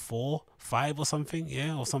month, what, 4, 5 or something,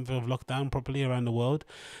 yeah, or something of lockdown properly around the world.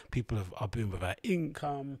 People are been without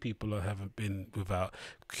income. People haven't been without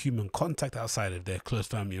human contact outside of their close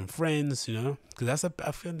family and friends, you know, because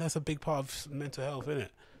I feel that's a big part of mental health, isn't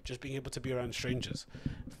it? Just being able to be around strangers.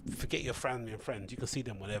 Forget your family and friends. You can see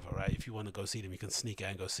them whenever, right? If you want to go see them, you can sneak out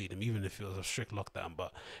and go see them, even if it was a strict lockdown.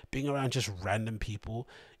 But being around just random people,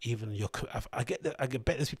 even I bet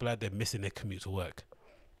there's people out there missing their commute to work,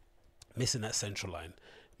 missing that central line,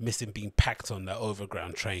 missing being packed on that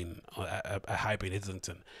overground train at Highbury in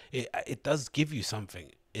Islington. It does give you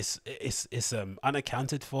something. It's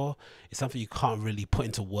unaccounted for. It's something you can't really put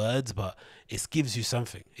into words, but it gives you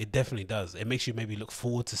something. It definitely does. It makes you maybe look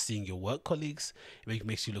forward to seeing your work colleagues. It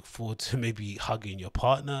makes you look forward to maybe hugging your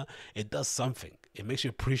partner. It does something. It makes you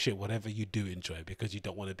appreciate whatever you do enjoy, because you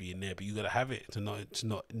don't want to be in there, but you gotta have it to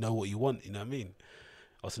not know what you want. You know what I mean?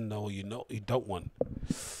 Also know what you don't want.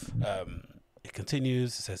 It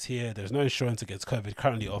continues, it says here, there's no insurance against COVID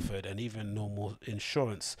currently offered, and even normal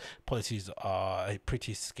insurance policies are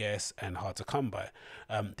pretty scarce and hard to come by.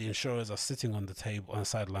 The insurers are sitting on the table, on the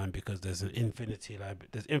sideline, because there's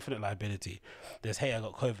infinite liability. There's, hey, I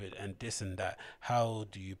got COVID and this and that. How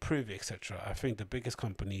do you prove it, etc.? I think the biggest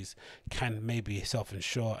companies can maybe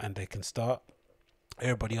self-insure and they can start.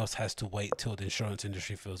 Everybody else has to wait till the insurance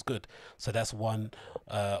industry feels good. So that's one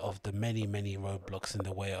of the many roadblocks in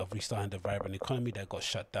the way of restarting the vibrant economy that got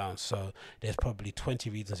shut down. So there's probably 20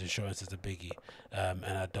 reasons insurance is a biggie,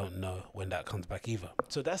 and I don't know when that comes back either.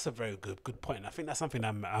 So that's a very good point. I think that's something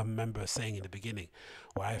I remember saying in the beginning,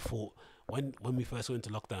 where I thought, when we first went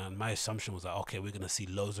into lockdown, my assumption was that, okay, we're going to see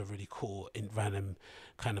loads of really cool random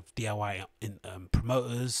kind of DIY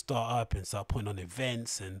promoters start up and start putting on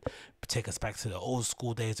events and take us back to the old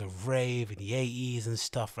school days of rave in the 80s and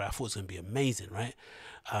stuff, right? I thought it was going to be amazing, right?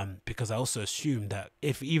 Because I also assumed that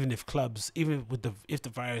if the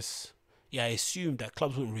virus, I assumed that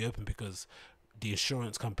clubs wouldn't reopen because the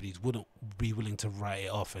insurance companies wouldn't be willing to write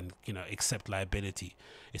it off and, you know, accept liability,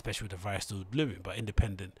 especially with the virus still looming. But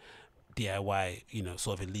independent DIY, you know,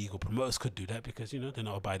 sort of illegal promoters could do that because, you know, they're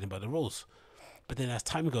not abiding by the rules. But then as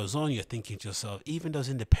time goes on, you're thinking to yourself, even those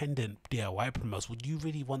independent DIY promoters, would you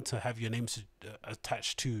really want to have your name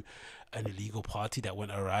attached to an illegal party that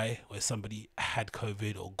went awry, where somebody had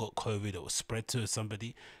COVID or got COVID or was spread to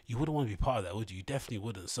somebody? You wouldn't want to be part of that, would you? You definitely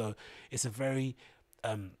wouldn't. So it's a very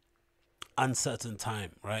uncertain time,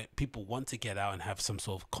 right? People want to get out and have some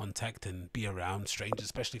sort of contact and be around strangers,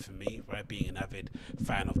 especially for me, right, being an avid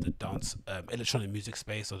fan of the dance electronic music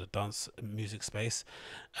space or the dance music space,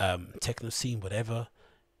 techno scene, whatever.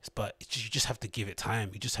 But you just have to give it time.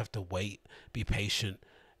 You just have to wait, be patient,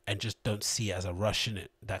 and just don't see it as a rush in it.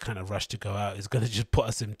 That kind of rush to go out is going to just put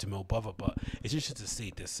us into more bother. But it's interesting to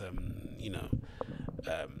see this an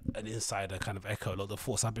insider kind of echo a lot of the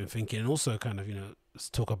thoughts I've been thinking, and also kind of, you know, let's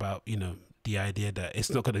talk about, you know, the idea that it's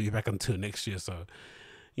not going to be back until next year. So,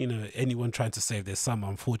 you know, anyone trying to save their summer,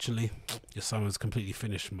 unfortunately, your summer's completely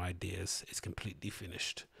finished, my dears. It's completely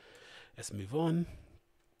finished. Let's move on.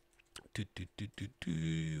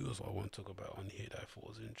 What's what I want to talk about on here that I thought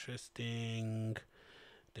was interesting.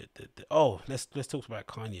 Let's talk about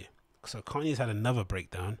Kanye. So Kanye's had another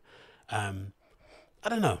breakdown. I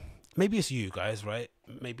don't know. Maybe it's you guys, right?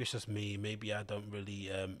 Maybe it's just me. Maybe I don't really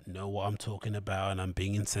know what I'm talking about and I'm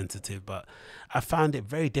being insensitive, but I found it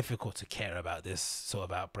very difficult to care about this sort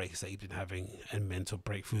of outbreaks that he's been having and mental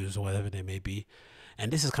breakthroughs or whatever they may be.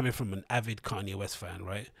 And this is coming from an avid Kanye West fan,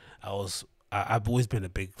 right? I've always been a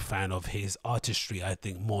big fan of his artistry. I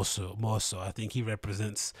think more so. I think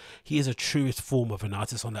he is a truest form of an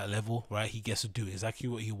artist on that level, right? He gets to do exactly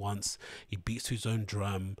what he wants. He beats to his own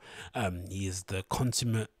drum. He is the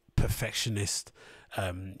consummate perfectionist.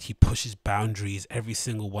 He pushes boundaries. Every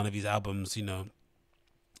single one of his albums, you know,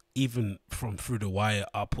 even from Through the Wire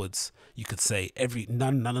upwards, you could say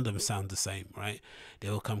none of them sound the same, right? They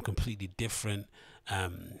all come completely different.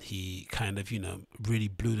 He kind of, you know, really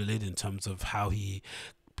blew the lid in terms of how he,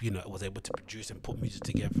 you know, was able to produce and put music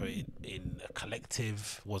together in a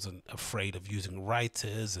collective, wasn't afraid of using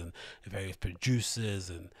writers and various producers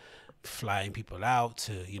and flying people out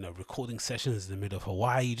to, you know, recording sessions in the middle of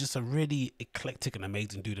Hawaii. Just a really eclectic and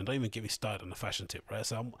amazing dude. And don't even get me started on the fashion tip, right?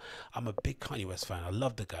 So I'm a big Kanye West fan. I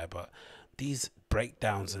love the guy, but these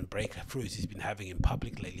breakdowns and breakthroughs he's been having in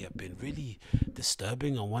public lately have been really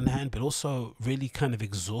disturbing on one hand, but also really kind of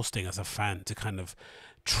exhausting as a fan to kind of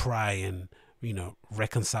try and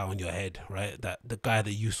reconcile in your head, right? That the guy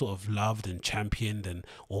that you sort of loved and championed and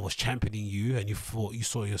or was championing you, and you thought you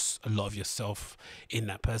saw a lot of yourself in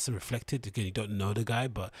that person reflected. Again, you don't know the guy,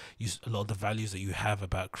 but a lot of the values that you have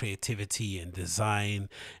about creativity and design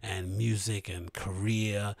and music and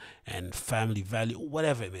career and family value,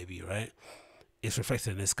 whatever it may be, right? It's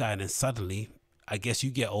reflected in this guy, and then suddenly, I guess you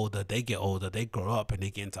get older, they grow up, and they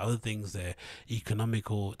get into other things. Their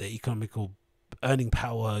economical earning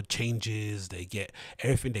power changes. They get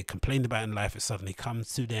everything they complained about in life. It suddenly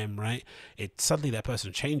comes to them, right? Suddenly that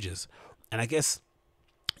person changes, and I guess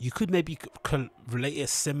you could maybe relate it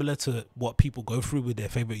similar to what people go through with their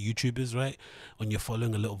favorite YouTubers, right? When you're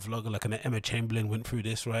following a little vlogger, like an Emma Chamberlain went through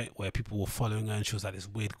this, right? Where people were following her, and she was like this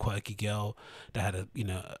weird, quirky girl that had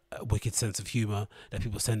a wicked sense of humor that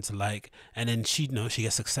people tend to like. And then she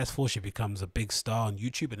gets successful, she becomes a big star on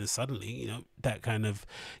YouTube, and then suddenly, that kind of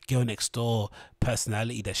girl next door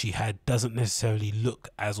personality that she had doesn't necessarily look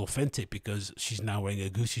as authentic because she's now wearing a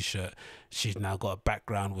Gucci shirt. She's now got a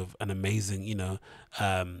background with an amazing,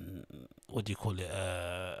 what do you call it?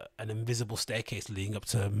 An invisible staircase leading up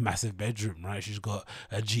to a massive bedroom, right? She's got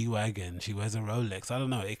a G-Wagon. She wears a Rolex. I don't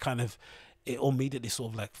know. It immediately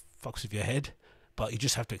sort of like fucks with your head. But you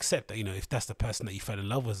just have to accept that, if that's the person that you fell in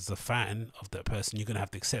love with as a fan of that person, you're going to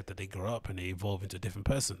have to accept that they grow up and they evolve into a different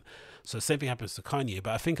person. So the same thing happens to Kanye.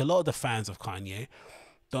 But I think a lot of the fans of Kanye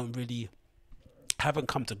haven't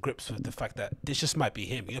come to grips with the fact that this just might be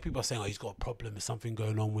him. People are saying, oh, he's got a problem, there's something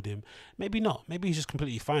going on with him. Maybe not. Maybe he's just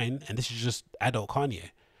completely fine, and this is just adult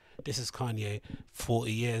Kanye. This is Kanye,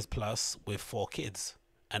 40 years plus, with 4 kids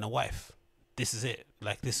and a wife. This is it.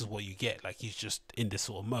 Like, this is what you get. Like, he's just in this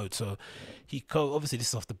sort of mode. So obviously this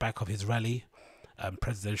is off the back of his rally,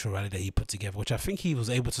 presidential rally that he put together, which I think he was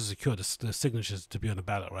able to secure the signatures to be on the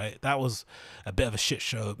ballot, right? That was a bit of a shit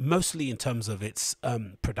show, mostly in terms of its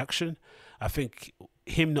production. I think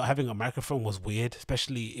him not having a microphone was weird,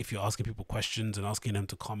 especially if you're asking people questions and asking them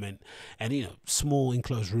to comment, and small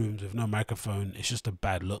enclosed rooms with no microphone, it's just a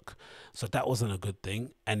bad look. So that wasn't a good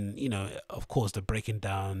thing. And of course the breaking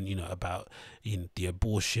down about the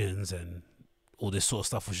abortions and all this sort of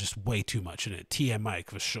stuff was just way too much, TMI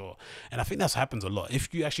for sure. And I think that happens a lot.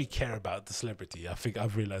 If you actually care about the celebrity, I think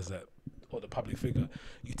I've realized that, or the public figure,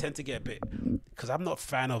 you tend to get a bit, because I'm not a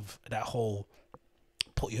fan of that whole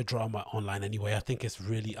put your drama online anyway. I think it's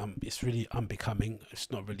really unbecoming.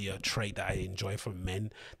 It's not really a trait that I enjoy from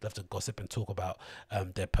men. They have to gossip and talk about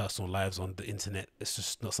their personal lives on the internet. It's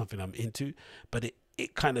just not something I'm into. But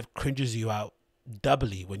it kind of cringes you out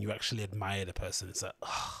doubly when you actually admire the person. It's like,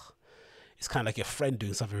 ugh. It's kind of like your friend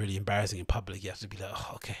doing something really embarrassing in public. You have to be like,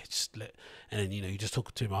 oh, okay, and then you just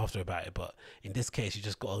talk to him after about it. But in this case, you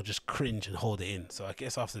just got to cringe and hold it in. So I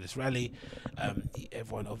guess after this rally,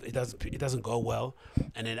 it doesn't go well.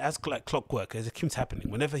 And then as like clockwork, as it keeps happening,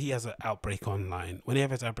 whenever he has an outbreak online,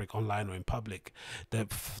 or in public, the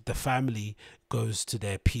family goes to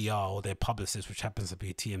their PR or their publicist, which happens to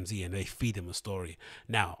be TMZ, and they feed him a story.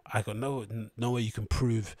 Now, I got no way you can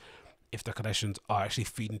prove if the Kardashians are actually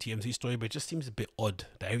feeding TMZ story, but it just seems a bit odd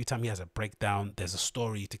that every time he has a breakdown, there's a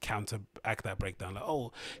story to counteract that breakdown. Like,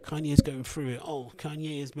 oh, Kanye is going through it. Oh,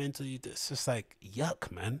 Kanye is mentally. It's just like,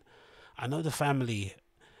 yuck, man. I know the family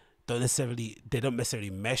don't necessarily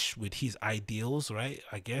mesh with his ideals, right?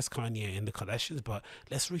 I guess Kanye and the Kardashians, but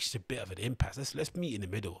let's reach a bit of an impasse. Let's meet in the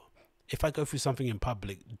middle. If I go through something in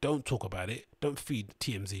public, don't talk about it. Don't feed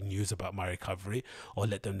TMZ news about my recovery or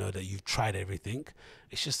let them know that you've tried everything.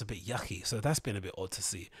 It's just a bit yucky. So that's been a bit odd to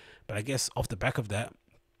see. But I guess off the back of that,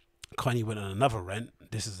 Kanye went on another rant.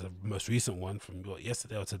 This is the most recent one from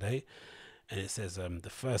yesterday or today. And it says, the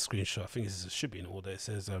first screenshot, I think this should be in order. It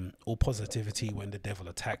says, all positivity when the devil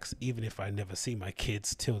attacks, even if I never see my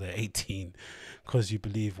kids till they're 18, because you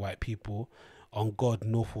believe white people on God,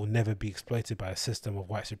 North will never be exploited by a system of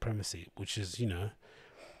white supremacy, which is,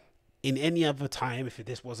 in any other time, if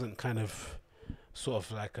this wasn't kind of sort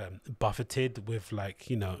of like buffeted with like,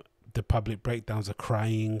 the public breakdowns of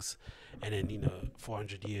cryings and then,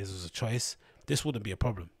 400 years was a choice, this wouldn't be a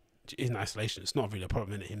problem. In isolation, it's not really a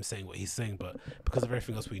problem in him saying what he's saying, but because of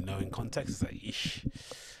everything else we know in context, it's like, ish.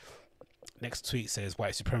 Next tweet says,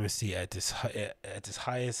 white supremacy at its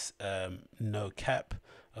highest, no cap.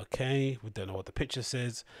 Okay, we don't know what the picture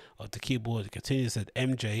says. On the keyboard, it continues, said,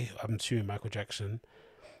 MJ, I'm assuming Michael Jackson,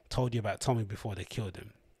 told you about Tommy before they killed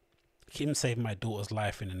him. Kim saved my daughter's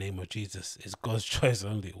life in the name of Jesus. It's God's choice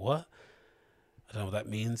only. What? I don't know what that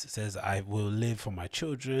means. It says, I will live for my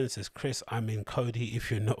children. It says, Chris, I'm in Cody if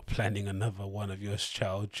you're not planning another one of your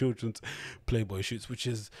children's Playboy shoots, which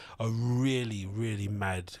is a really, really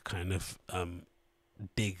mad kind of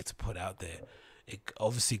dig to put out there. it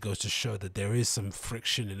obviously goes to show that there is some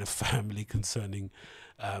friction in the family concerning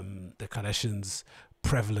the Kardashians'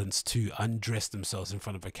 prevalence to undress themselves in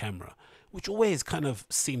front of a camera, which always kind of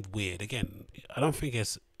seemed weird. Again, I don't think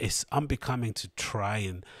it's unbecoming to try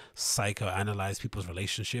and psychoanalyze people's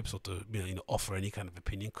relationships or to offer any kind of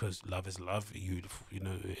opinion, because love is love. You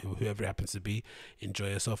know, whoever it happens to be, enjoy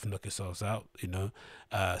yourself and knock yourselves out.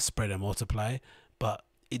 Spread and multiply. But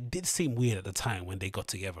it did seem weird at the time when they got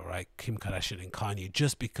together, right? Kim Kardashian and Kanye,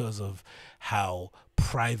 just because of how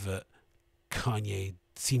private Kanye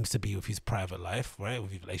seems to be with his private life, right?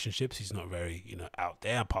 With his relationships, he's not very, out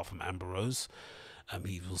there, apart from Amber Rose.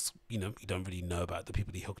 He was, you don't really know about the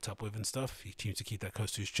people he hooked up with and stuff. He seems to keep that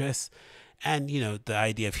close to his chest. And, the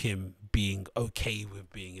idea of him being okay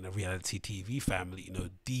with being in a reality TV family,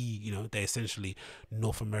 they're essentially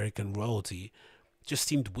North American royalty, just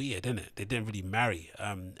seemed weird, didn't it? They didn't really marry.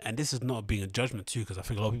 And this is not being a judgment too, because I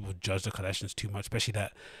think a lot of people judge the Kardashians too much, especially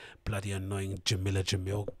that bloody annoying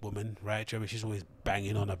Jamil woman, right? Do you remember she's always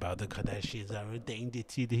banging on about the Kardashians are addicted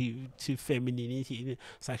to femininity?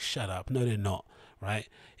 It's like, shut up. No, they're not, right?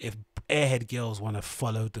 If airhead girls want to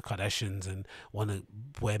follow the Kardashians and want to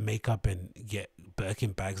wear makeup and get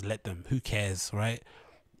Birkin bags, let them. Who cares, right?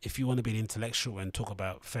 If you want to be an intellectual and talk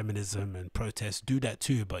about feminism and protest, do that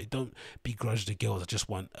too. But don't begrudge the girls that just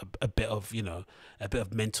want a bit of, a bit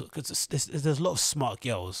of mental. Because there's a lot of smart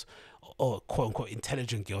girls or quote unquote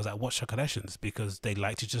intelligent girls that watch the Kardashians because they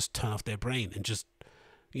like to just turn off their brain and just,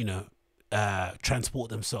 transport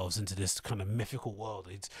themselves into this kind of mythical world.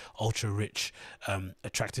 It's ultra rich,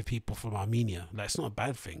 attractive people from Armenia. Like, it's not a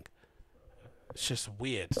bad thing. It's just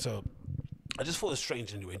weird. So I just thought it was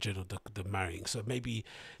strange anyway, in general, the marrying. So maybe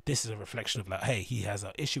this is a reflection of like, hey, he has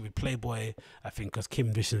an issue with Playboy. I think because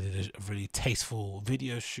Kim recently did a really tasteful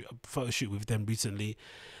photo shoot with them recently.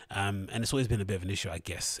 And it's always been a bit of an issue, I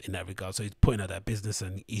guess, in that regard. So he's putting out that business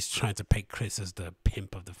and he's trying to paint Chris as the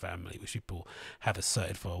pimp of the family, which people have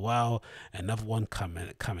asserted for a while. Another one, come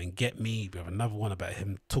and get me. We have another one about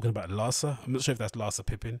him talking about Larsa. I'm not sure if that's Larsa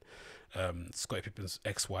Pippen, Scottie Pippen's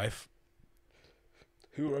ex-wife.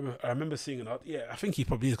 I remember seeing I think he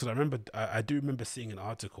probably is, because I do remember seeing an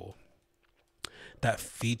article that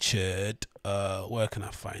featured where can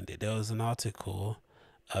I find it? There was an article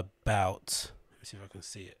about, let me see if I can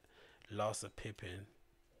see it, Larsa Pippen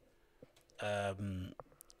and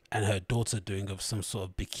her daughter doing some sort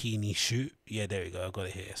of bikini shoot. Yeah, there we go, I got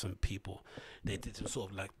it here. Some people, they did some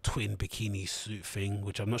sort of like twin bikini suit thing,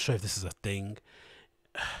 which I'm not sure if this is a thing.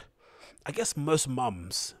 I guess most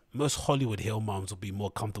Hollywood Hill mums will be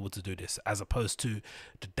more comfortable to do this as opposed to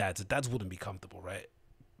the dads. The dads wouldn't be comfortable, right?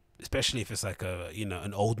 Especially if it's like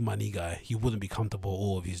an old money guy. He wouldn't be comfortable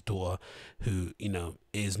or with his daughter who,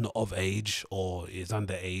 is not of age or is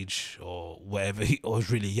underage or whatever, or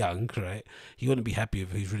is really young, right? He wouldn't be happy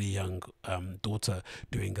with his really young daughter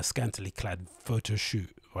doing a scantily clad photo shoot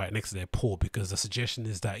right next to their pool, because the suggestion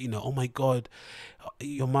is that, oh my God,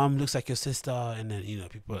 your mom looks like your sister, and then,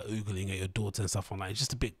 people are oogling at your daughter and stuff online. It's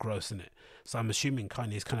just a bit gross, isn't it? So I'm assuming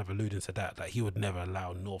Kanye is kind of alluding to that, like he would never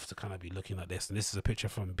allow North to kind of be looking like this. And this is a picture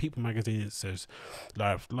from People magazine. It says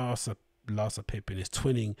Larsa Pippen is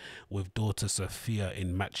twinning with daughter Sophia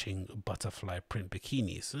in matching butterfly print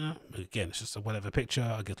bikinis. Again, it's just a whatever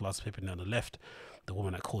picture. I guess Larsa Pippen on the left, the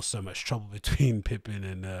woman that caused so much trouble between Pippen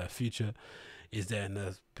and Future, is there in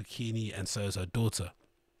a bikini, and so is her daughter.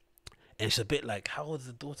 And it's a bit like, how old is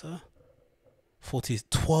the daughter?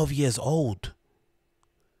 12 years old.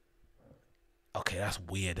 Okay, that's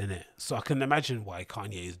weird, isn't it? So I can imagine why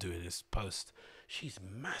Kanye is doing this post. She's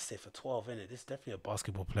massive for 12, innit? This is definitely a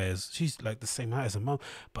basketball player. She's like the same height as her mom.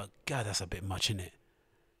 But God, that's a bit much, innit?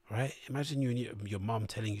 Right? Imagine you and your mom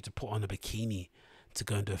telling you to put on a bikini to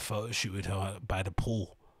go and do a photo shoot with her by the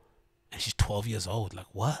pool. And she's 12 years old. Like,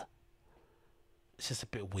 what? It's just a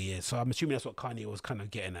bit weird. So I'm assuming that's what Kanye was kind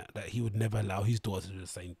of getting at, that he would never allow his daughter to do the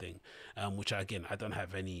same thing. Which, again, I don't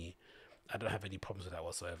have any problems with that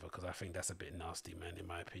whatsoever, because I think that's a bit nasty, man, in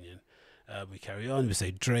my opinion. We carry on. We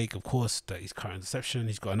say Drake, of course, that is current deception.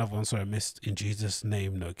 He's got another one, sorry I missed. In Jesus'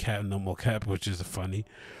 name, no cap, no more cap, which is funny.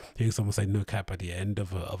 Hearing someone say no cap at the end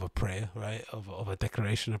of a prayer, right? Of a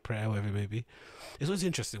declaration of prayer, whatever it may be. It's always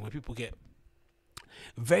interesting when people get,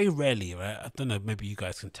 very rarely, right? I don't know, maybe you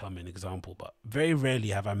guys can tell me an example, but very rarely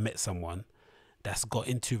have I met someone that's got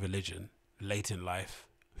into religion late in life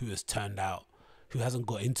who has turned out, who hasn't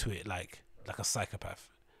got into it like a psychopath,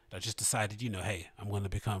 that just decided, hey, I'm going to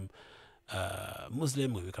become Muslim,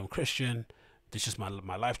 I'm going to become Christian, It's just my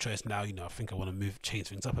life choice now. You know, I think I want to change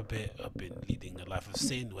things up a bit. I've been leading a life of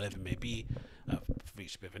sin, whatever it may be. I've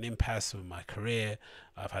reached a bit of an impasse with my career.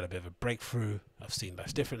 I've had a bit of a breakthrough. I've seen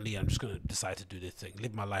life differently. I'm just going to decide to do this thing,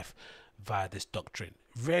 live my life via this doctrine.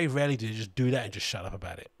 Very rarely do they just do that and just shut up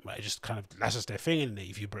about it, right? It just kind of, that's just their thing, and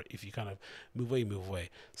if you kind of move away, you move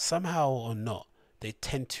away. Somehow or not, they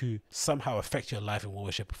tend to somehow affect your life in one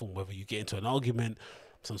way, shape, or form. Whether you get into an argument,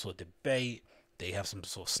 some sort of debate, they have some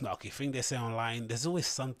sort of snarky thing they say online. There's always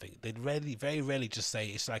something. They very rarely just say,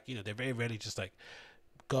 it's like, you know, they very rarely just like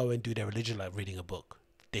go and do their religion like reading a book.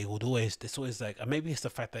 They would always, it's always like, and maybe it's the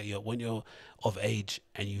fact that when you're of age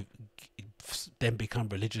and you then become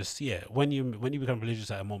religious. Yeah, when you become religious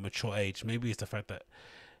at a more mature age, maybe it's the fact that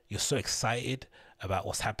you're so excited about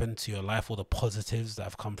what's happened to your life, all the positives that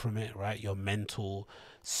have come from it, right? Your mental,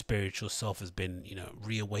 spiritual self has been, you know,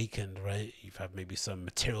 reawakened, right? You've had maybe some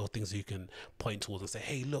material things that you can point towards and say,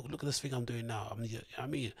 hey, look at this thing I'm doing now. I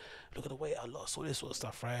mean, look at the weight I lost, all this sort of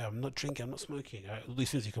stuff, right? I'm not drinking, I'm not smoking, right? All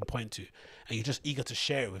these things you can point to, and you're just eager to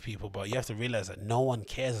share it with people, but you have to realize that no one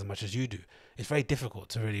cares as much as you do. It's very difficult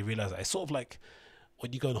to really realize that. It's sort of like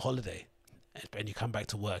when you go on holiday and you come back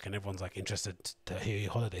to work and everyone's like interested to hear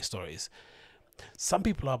your holiday stories. Some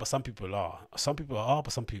people are, but some people are. Some people are,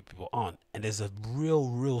 but some people aren't. And there's a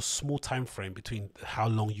real small time frame between how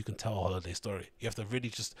long you can tell a holiday story. You have to really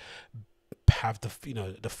just have the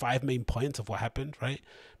 5 main points of what happened, right?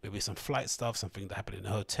 Maybe some flight stuff, something that happened in a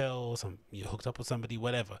hotel, you hooked up with somebody,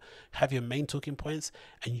 whatever. Have your main talking points,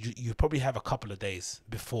 and you probably have a couple of days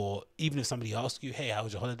before, even if somebody asks you, hey, how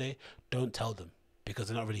was your holiday? Don't tell them, because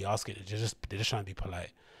they're not really asking it. They're just trying to be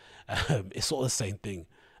polite. It's sort of the same thing,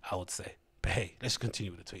 I would say. But hey, let's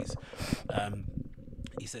continue with the tweets.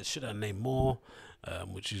 He says, should I name more?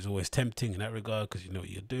 Which is always tempting in that regard, because you know what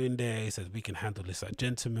you're doing there. He says, we can handle this like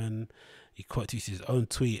gentlemen. He quotes his own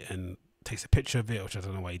tweet and takes a picture of it, which I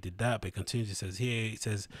don't know why he did that, but he continues. He says here, he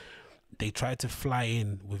says, they tried to fly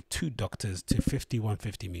in with 2 doctors to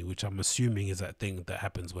 5150 me, which I'm assuming is that thing that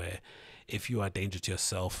happens where if you are a danger to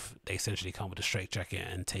yourself, they essentially come with a straitjacket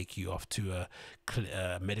and take you off to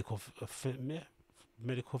a medical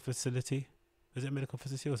facility. Is it a medical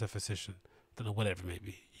facility or is it a physician? Don't know, whatever it may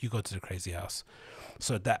be. You go to the crazy house.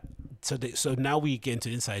 So now we get into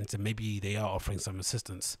insight into maybe they are offering some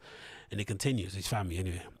assistance. And it continues, his family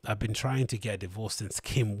anyway. I've been trying to get a divorce since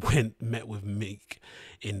Kim met with Meek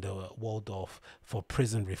in the Waldorf for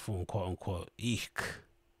prison reform, quote unquote. Eek.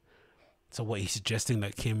 So what, he's suggesting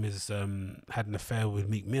that Kim is had an affair with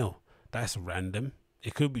Meek Mill? That's random.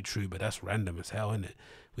 It could be true, but that's random as hell, isn't it?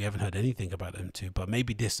 We haven't heard anything about them two, but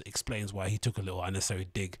maybe this explains why he took a little unnecessary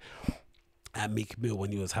dig at Meek Mill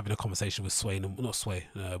when he was having a conversation with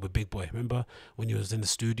with Big Boy. Remember when he was in his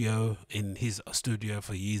studio for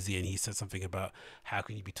Yeezy, and he said something about how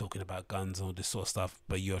can you be talking about guns and all this sort of stuff,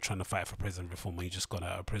 but you're trying to fight for prison reform when you just got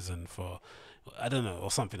out of prison for, I don't know,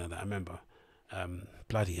 or something like that. I remember.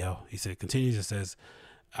 Bloody hell. He continues and says,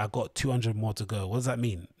 I got 200 more to go. What does that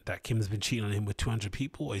mean? That Kim's been cheating on him with 200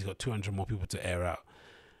 people, or he's got 200 more people to air out?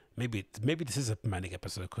 Maybe this is a manic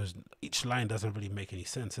episode, because each line doesn't really make any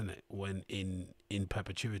sense, innit? When in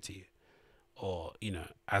perpetuity, or you know,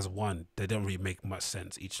 as one, they don't really make much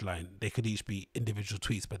sense. Each line, they could each be individual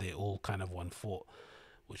tweets, but they're all kind of one thought,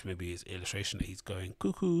 which maybe is illustration that he's going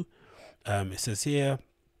cuckoo. It says here,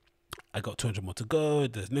 I got 200 more to go.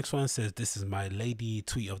 The next one says, this is my lady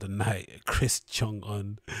tweet of the night, Chris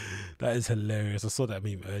Jong-un. That is hilarious. I saw that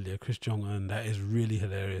meme earlier. Chris Jong-un, that is really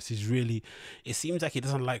hilarious. It seems like he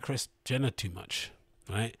doesn't like Kris Jenner too much,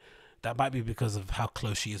 right? That might be because of how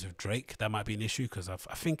close she is with Drake. That might be an issue, because I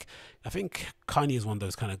think Kanye is one of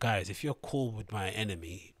those kind of guys. If you're cool with my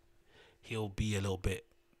enemy, he'll be a little bit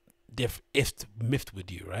miffed with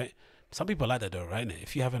you, right? Some people like that though, right?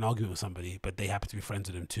 If you have an argument with somebody, but they happen to be friends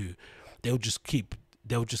with them too, they'll just keep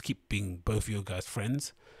being both of your guys'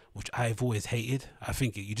 friends, which I've always hated. I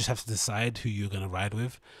think you just have to decide who you're gonna ride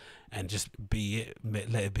with, and just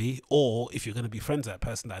let it be. Or if you're gonna be friends with that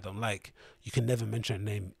person that I don't like, you can never mention a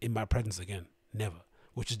name in my presence again, never.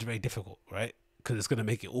 Which is very difficult, right? Because it's gonna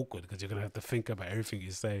make it awkward, because you're gonna have to think about everything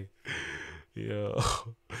you say. Yeah.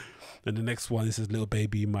 And the next one, this is Lil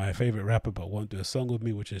Baby, my favorite rapper, but won't do a song with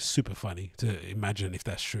me, which is super funny to imagine if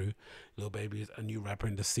that's true. Lil Baby is a new rapper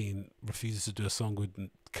in the scene, refuses to do a song with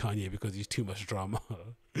Kanye because he's too much drama.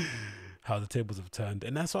 How the tables have turned.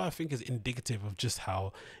 And that's what I think is indicative of just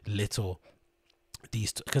how little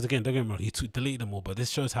these, because again, don't get me wrong, he deleted them all, but this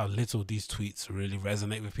shows how little these tweets really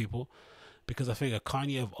resonate with people. Because I think a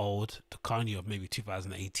Kanye of old, the Kanye of maybe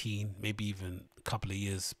 2018, maybe even a couple of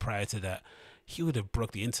years prior to that, he would have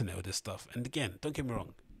broke the internet with this stuff. And again, don't get me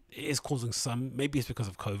wrong, it is causing some, maybe it's because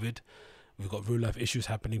of COVID, we've got real life issues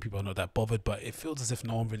happening. People are not that bothered, but it feels as if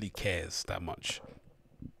no one really cares that much.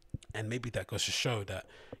 And maybe that goes to show that,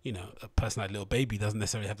 you know, a person like Lil Baby doesn't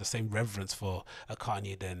necessarily have the same reverence for a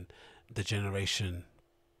Kanye than the generation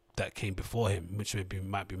that came before him, which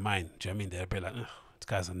might be mine. Do you know what I mean? They're a bit like, this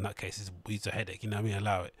guy's a nutcase, he's a headache, you know what I mean?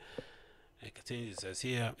 Allow it. And it continues, it says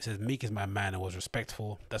here, it says, Meek is my man and was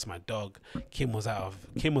respectful. That's my dog. Kim was out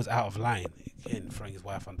of line. Again, throwing his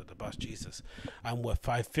wife under the bus. Jesus. I'm worth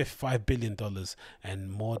 $5 billion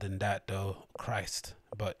and more than that though. Christ.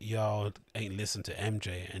 But y'all ain't listened to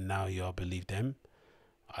MJ and now y'all believe them.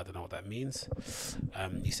 I don't know what that means.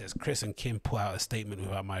 He says, Chris and Kim put out a statement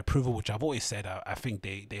without my approval, which I've always said, I think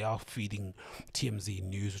they are feeding TMZ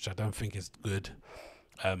news, which I don't think is good.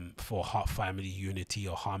 For family unity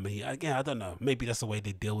or harmony. Again, I don't know, maybe that's the way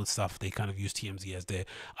they deal with stuff. They kind of use TMZ as their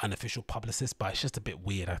unofficial publicist, but it's just a bit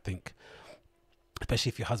weird, I think,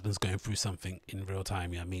 especially if your husband's going through something in real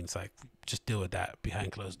time. You know what I mean? It's like, just deal with that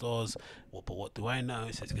behind closed doors. Well, but what do I know?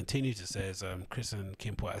 It says, it continues, it says, Chris and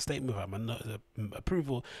Kim put out a statement without my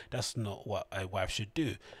approval. That's not what a wife should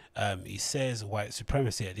do. He says white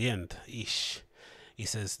supremacy at the end. Eesh. He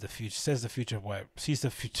says the future white. He's the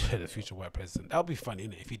future white president. That would be funny,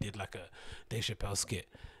 innit? If he did like a Dave Chappelle skit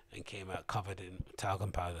and came out covered in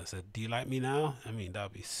talcum powder and said, "Do you like me now?" I mean, that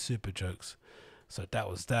would be super jokes. So that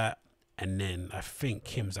was that. And then I think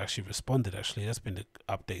Kim's actually responded. Actually, that's been the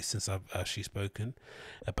update since I've actually spoken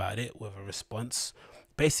about it, with a response,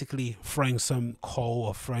 basically throwing some coal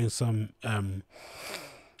or throwing some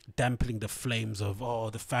dampening the flames of,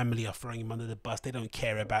 the family are throwing him under the bus. They don't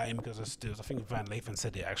care about him because I think Van Lathan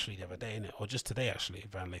said it actually the other day, innit? Or just today actually.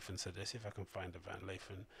 Van Lathan said this. See if I can find the Van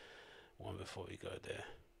Lathan one before we go there.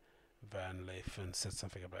 Van Lathan said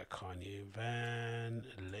something about Kanye. Van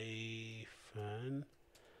Lathan,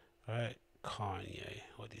 right? Kanye.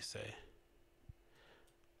 What do you say?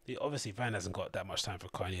 Obviously Van hasn't got that much time for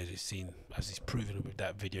Kanye, as he's proven with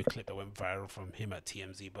that video clip that went viral from him at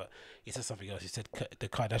TMZ. But he said something else. He said the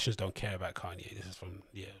Kardashians don't care about Kanye. This is from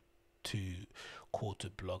 2 Quarter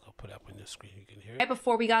blog. I'll put it up on the screen. You can hear it. Right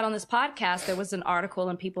before we got on this podcast, there was an article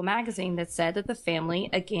in People magazine that said that the family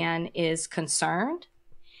again is concerned.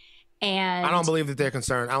 And I don't believe that they're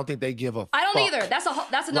concerned. I don't think they give a I don't fuck. either.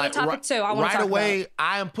 That's another topic too. I want right to talk away. about.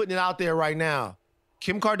 I am putting it out there right now.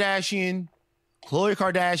 Kim Kardashian, Khloe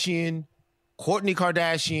Kardashian, Kourtney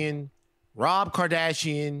Kardashian, Rob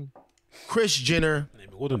Kardashian, Kris Jenner. Name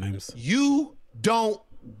all the names. You don't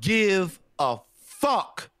give a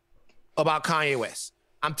fuck about Kanye West.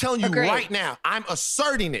 I'm telling you right now. I'm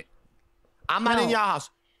asserting it. I'm not in y'all house.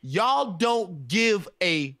 Y'all don't give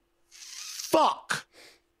a fuck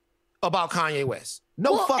about Kanye West.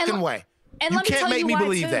 No fucking way. And you can't make me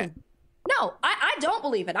believe that. No, I don't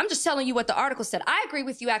believe it. I'm just telling you what the article said. I agree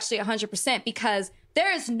with you actually 100% because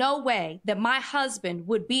there is no way that my husband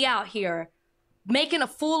would be out here making a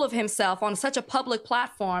fool of himself on such a public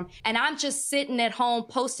platform and I'm just sitting at home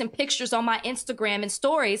posting pictures on my Instagram and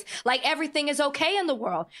stories like everything is okay in the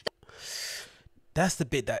world. That's the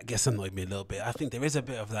bit that gets annoyed me a little bit. I think there is a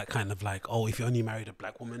bit of that kind of like, oh, if you only married a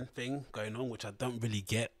black woman thing going on, which I don't really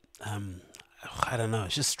get. I don't know.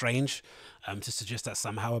 It's just strange to suggest that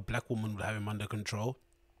somehow a black woman would have him under control.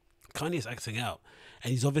 Kanye's acting out,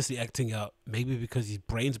 and he's obviously acting out maybe because his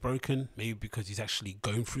brain's broken, maybe because he's actually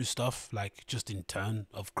going through stuff, like just in turn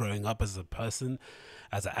of growing up as a person,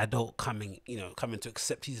 as an adult, coming to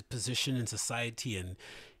accept his position in society. And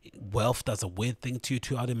wealth does a weird thing to you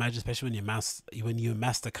too, I'd imagine, especially when you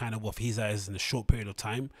amass the kind of wealth he has in a short period of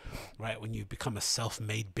time, right? When you become a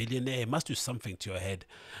self-made billionaire, it must do something to your head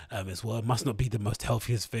as well. It must not be the most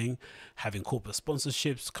healthiest thing, having corporate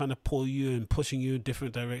sponsorships kind of pull you and pushing you in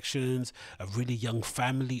different directions. A really young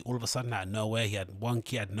family, all of a sudden out of nowhere, he had one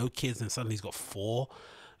kid, had no kids, and suddenly he's got 4.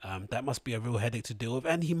 That must be a real headache to deal with,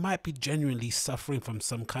 and he might be genuinely suffering from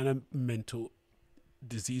some kind of mental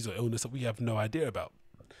disease or illness that we have no idea about.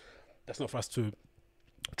 That's not for us to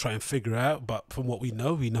try and figure out, but from what we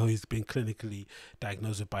know he's been clinically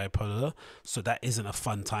diagnosed with bipolar, so that isn't a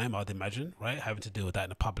fun time, I'd imagine, right? Having to deal with that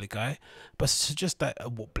in a public eye. But to suggest that a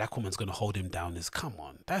black woman's going to hold him down is, come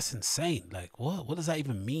on, that's insane. Like, what does that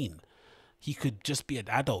even mean? He could just be an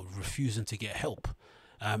adult refusing to get help.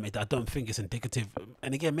 I don't think it's indicative,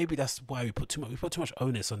 and again, maybe that's why we put too much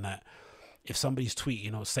onus on that. If somebody's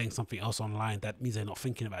tweet, saying something else online, that means they're not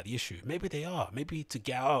thinking about the issue. Maybe they are. Maybe to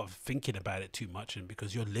get out of thinking about it too much, and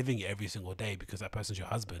because you're living it every single day, because that person's your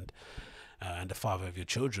husband and the father of your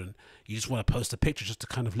children, you just want to post a picture just to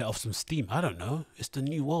kind of let off some steam. I don't know. It's the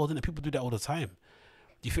new world, and people do that all the time.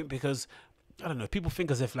 Do you think because, I don't know, people think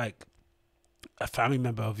as if like, a family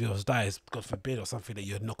member of yours dies, God forbid, or something, that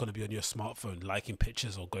you're not going to be on your smartphone liking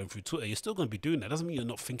pictures or going through Twitter. You're still going to be doing that. Doesn't mean you're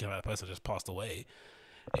not thinking about a person that just passed away.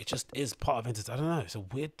 It just is part of entertainment. I don't know. It's a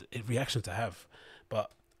weird reaction to have,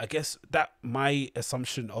 but I guess that my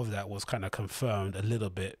assumption of that was kind of confirmed a little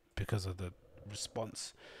bit because of the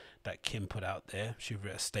response that Kim put out there. She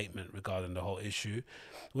wrote a statement regarding the whole issue,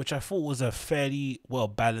 which I thought was a fairly well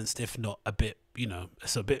balanced, if not a bit,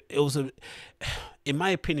 in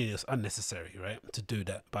my opinion, it's unnecessary, right, to do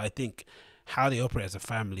that. But I think how they operate as a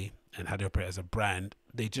family and how they operate as a brand,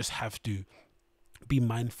 they just have to be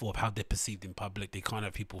mindful of how they're perceived in public. They can't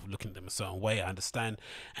have people looking at them a certain way, I understand.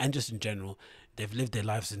 And just in general, they've lived their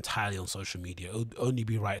lives entirely on social media. It would only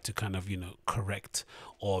be right to kind of, correct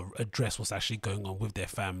or address what's actually going on with their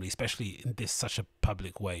family, especially in this such a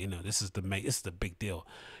public way. This is the big deal.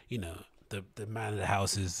 The man of the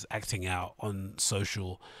house is acting out on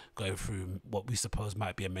social, going through what we suppose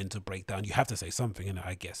might be a mental breakdown. You have to say something,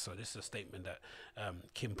 I guess. So this is a statement that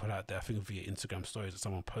Kim put out there, I think via Instagram stories that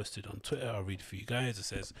someone posted on Twitter. I'll read it for you guys. It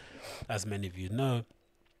says, as many of you know,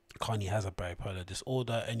 Kanye has a bipolar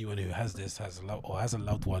disorder. Anyone who has this has a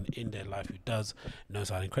loved one in their life who does knows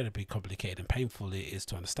how incredibly complicated and painful it is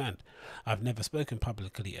to understand. I've never spoken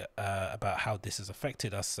publicly about how this has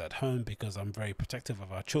affected us at home because I'm very protective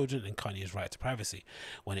of our children and Kanye's right to privacy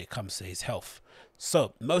when it comes to his health.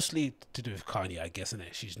 So mostly to do with Kanye, I guess, isn't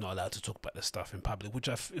it? She's not allowed to talk about this stuff in public, which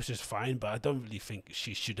is fine, but I don't really think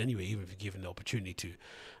she should anyway, even if given the opportunity to.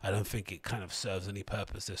 I don't think it kind of serves any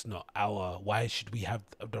purpose. It's not why should we have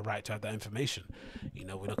the right to have that information?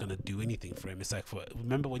 We're not going to do anything for him. It's like,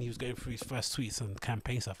 remember when he was going through his first tweets and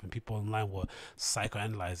campaign stuff and people online were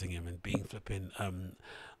psychoanalyzing him and being flipping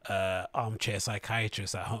armchair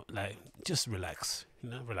psychiatrists at home? Like, just relax,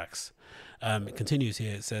 relax. It continues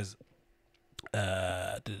here. It says,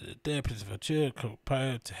 prior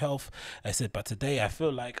to health, I said, but today I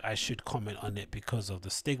feel like I should comment on it because of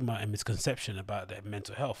the stigma and misconception about their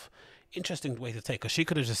mental health. Interesting way to take, because she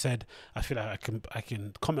could have just said, I feel like I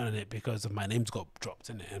can comment on it because of my name's got dropped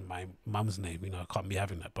in it and my mum's name, I can't be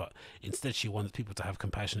having that. But instead she wants people to have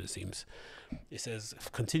compassion, it seems. It says,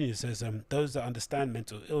 those that understand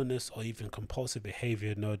mental illness or even compulsive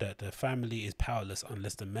behavior know that the family is powerless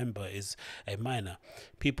unless the member is a minor.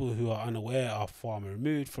 People who are unaware are far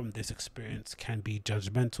removed from this experience can be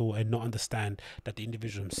judgmental and not understand that the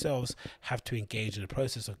individual themselves have to engage in the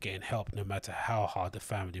process of getting help, no matter how hard the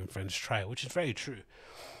family and friends try, which is very true.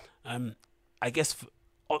 I guess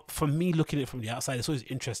for me, looking at it from the outside, it's always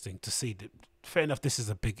interesting to see that. Fair enough, this is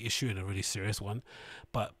a big issue and a really serious one,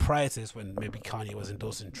 but prior to this, when maybe Kanye was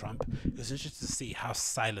endorsing Trump, it was interesting to see how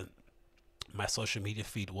silent my social media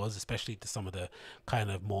feed was, especially to some of the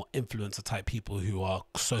kind of more influencer type people who are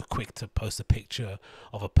so quick to post a picture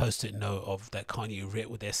of a post-it note of that Kanye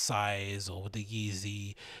writ with their size or with the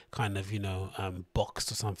Yeezy kind of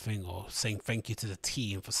box or something, or saying thank you to the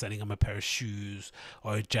team for sending them a pair of shoes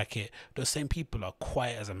or a jacket. Those same people are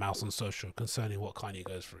quiet as a mouse on social concerning what Kanye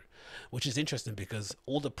goes through, which is interesting because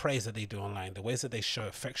all the praise that they do online, the ways that they show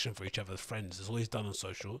affection for each other's friends is always done on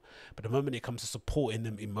social, but the moment it comes to supporting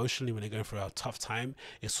them emotionally when they're going through a tough time,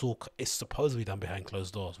 it's supposedly done behind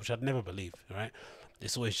closed doors, which I'd never believe, right?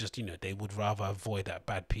 It's always just, they would rather avoid that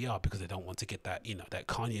bad PR because they don't want to get that, that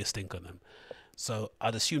Kanye stink on them. So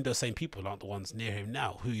I'd assume those same people aren't the ones near him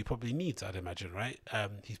now, who he probably needs, I'd imagine, right?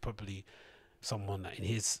 He's probably someone that in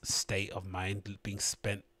his state of mind,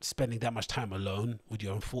 spending that much time alone with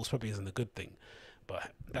your own thoughts probably isn't a good thing.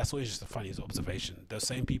 But that's always just the funniest observation. Those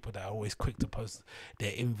same people that are always quick to post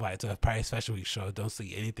their invite to a Paris Fashion Week show don't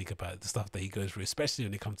see anything about the stuff that he goes through, especially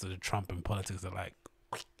when it comes to the Trump and politics. They're like,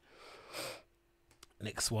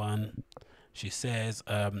 next one. She says,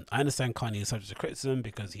 I understand Kanye is subject to criticism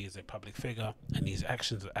because he is a public figure and his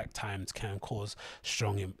actions at times can cause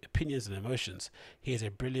strong opinions and emotions. He is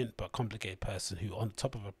a brilliant but complicated person who, on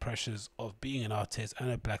top of the pressures of being an artist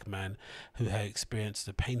and a black man who has experienced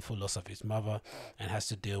the painful loss of his mother and has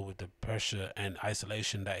to deal with the pressure and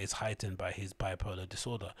isolation that is heightened by his bipolar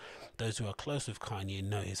disorder. Those who are close with Kanye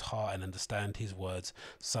know his heart and understand his words,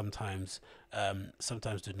 sometimes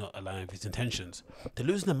do not align with his intentions. The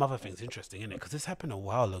losing the mother thing is interesting, isn't it? Because this happened a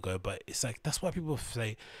while ago, but it's like, that's why people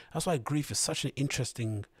say, that's why grief is such an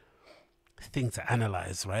interesting thing to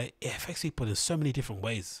analyze, right? It affects people in so many different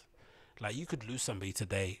ways. Like, you could lose somebody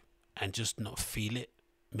today and just not feel it,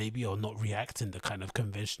 maybe, or not react in the kind of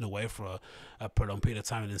conventional way for a prolonged period of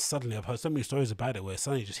time, and then suddenly, I've heard so many stories about it where it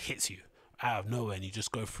suddenly just hits you out of nowhere and you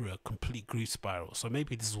just go through a complete grief spiral. So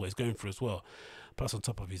maybe this is what he's going through as well, plus on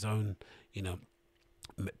top of his own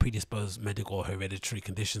predisposed medical or hereditary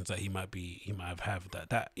conditions that he might have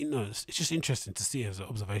that you know, it's just interesting to see as an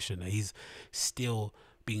observation that he's still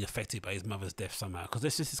being affected by his mother's death somehow, because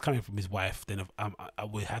this is coming from his wife. Then I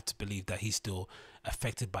would have to believe that he's still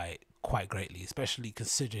affected by it quite greatly, especially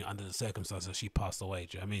considering under the circumstances she passed away.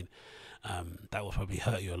 Do you know what I mean? That will probably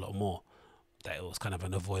hurt you a lot more, that it was kind of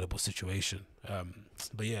an avoidable situation.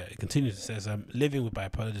 But yeah, it continues. It says, living with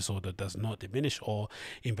bipolar disorder does not diminish or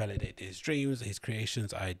invalidate his dreams, his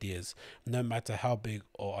creations, ideas, no matter how big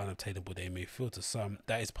or unobtainable they may feel to some.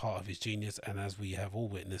 That is part of his genius, and as we have all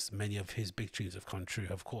witnessed, many of his big dreams have come true.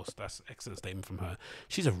 Of course, that's an excellent statement from her.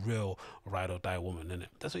 She's a real ride or die woman, isn't it?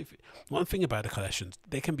 That's what one thing about the Kardashians,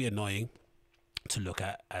 they can be annoying to look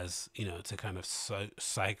at, as you know, to kind of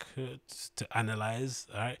to analyze,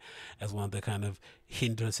 right, as one of the kind of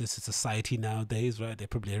hindrances to society nowadays, right? They're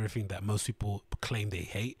probably everything that most people claim they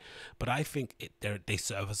hate, but I think they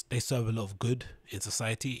serve a lot of good in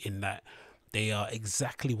society, in that they are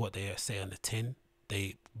exactly what they say on the tin.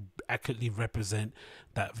 They accurately represent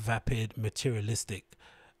that vapid, materialistic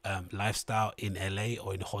lifestyle in LA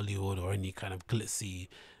or in Hollywood or any kind of glitzy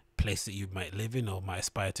place that you might live in or might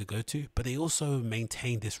aspire to go to. But they also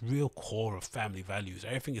maintain this real core of family values.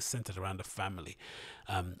 Everything is centered around the family.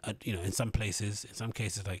 You know, in some cases,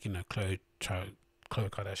 like, you know, Khloe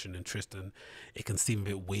Kardashian and Tristan, it can seem a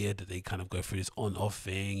bit weird that they kind of go through this on-off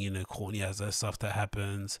thing. You know, Kourtney has her stuff that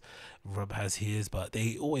happens, Rob has his, but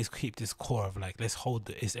they always keep this core of like, let's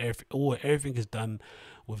hold everything is done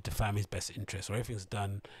with the family's best interest, or everything's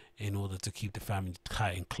done in order to keep the family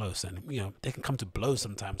tight and close. And you know, they can come to blows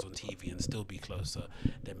sometimes on TV and still be closer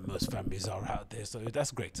than most families are out there. So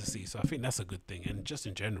that's great to see. So I think that's a good thing, and just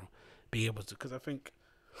in general, being able to, because I think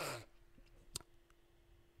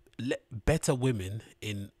better women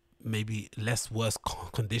in maybe less worse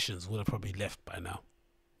conditions would have probably left by now,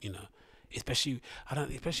 you know, especially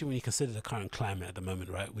when you consider the current climate at the moment,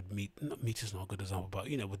 right? With Meet is not a good example, but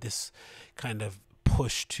you know, with this kind of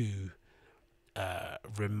push to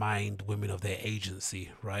remind women of their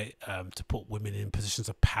agency, right? To put women in positions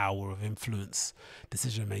of power, of influence,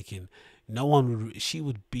 decision making. She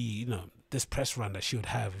would be, you know, this press run that she would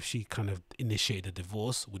have if she kind of initiated a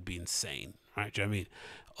divorce would be insane, right? Do you know what I mean?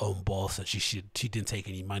 Own boss, and she didn't take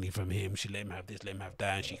any money from him. She let him have this, let him have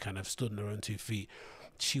that, and she kind of stood on her own 2 feet.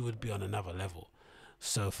 She would be on another level.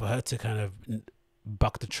 So for her to kind of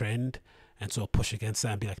buck the trend and sort of push against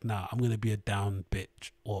that and be like, nah, I'm going to be a down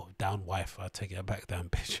bitch, or down wife. I'll take it back, down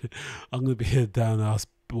bitch. I'm going to be a down ass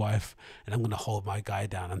wife, and I'm going to hold my guy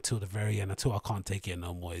down until the very end, until I can't take it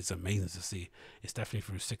no more. It's amazing to see. It's definitely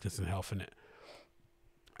through sickness and health, innit?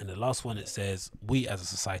 And the last one, it says, we as a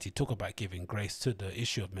society talk about giving grace to the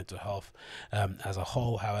issue of mental health as a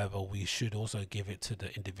whole. However, we should also give it to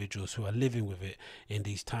the individuals who are living with it in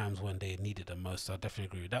these times when they need it the most. So I definitely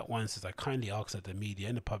agree with that one. It says, I kindly ask that the media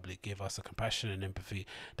and the public give us the compassion and empathy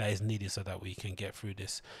that is needed so that we can get through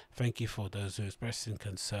this. Thank you for those who expressed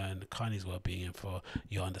concern, Kanye's well-being, and for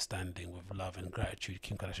your understanding. With love and gratitude,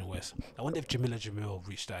 Kim Kardashian West. I wonder if Jamil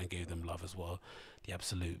reached out and gave them love as well. The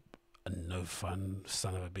absolute no fun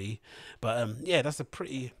son of a bee. But yeah, that's a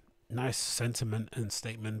pretty nice sentiment and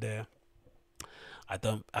statement there.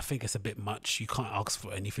 I think it's a bit much. You can't ask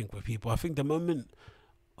for anything with people. I think the moment,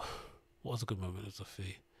 what was a good moment of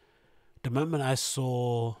Sophie? The moment I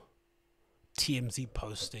saw TMZ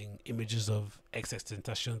posting images of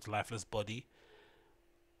XXXTentacion's lifeless body,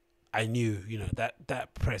 I knew, you know,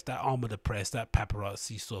 that press, that arm of the press, that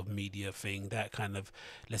paparazzi sort of media thing, that kind of,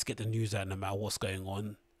 let's get the news out no matter what's going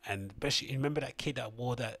on. And especially, remember that kid that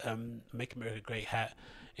wore that Make America Great hat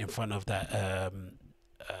in front of that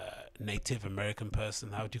Native American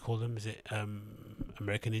person? How do you call them? Is it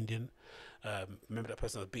American Indian? Remember that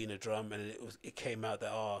person that was beating a drum, and it came out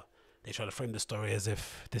that they tried to frame the story as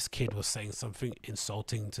if this kid was saying something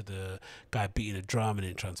insulting to the guy beating a drum, and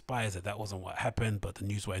it transpires that wasn't what happened, but the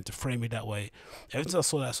news went to frame it that way. Ever since I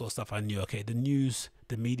saw that sort of stuff, I knew, okay, the news,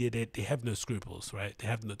 the media, they have no scruples, right? They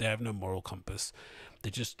have no moral compass. They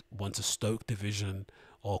just want to stoke division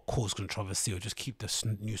or cause controversy or just keep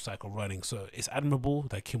the news cycle running. So it's admirable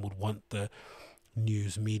that Kim would want the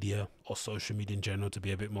news media or social media in general to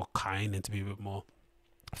be a bit more kind and to be a bit more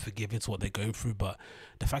forgiving to what they're going through. But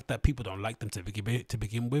the fact that people don't like them to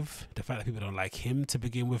begin with, the fact that people don't like him to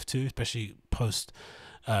begin with too, especially post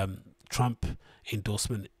Trump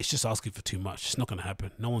endorsement, it's just asking for too much. It's not going to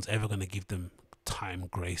happen. No one's ever going to give them time,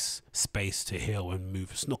 grace, space to heal and move.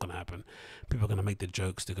 It's not going to happen. People are going to make the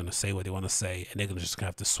jokes, they're going to say what they want to say, and they're going to just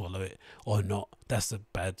have to swallow it or not. That's the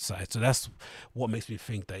bad side. So that's what makes me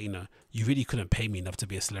think that, you know, you really couldn't pay me enough to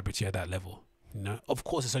be a celebrity at that level. You know, of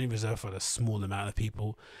course, it's only reserved for the small amount of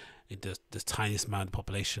people. The tiniest amount of the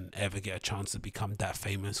population ever get a chance to become that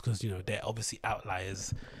famous, because, you know, they're obviously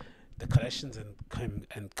outliers. The Kardashians and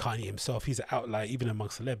Kanye himself, he's an outlier even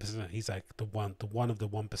amongst celebs, isn't it? He's like the one of the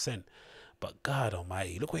 1%. But God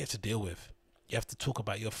Almighty, look what you have to deal with. You have to talk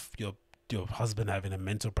about your husband having a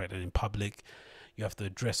mental breakdown in public. You have to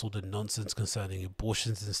address all the nonsense concerning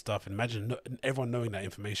abortions and stuff. And imagine everyone knowing that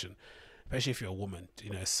information, especially if you're a woman. You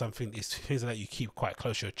know, it's things that you keep quite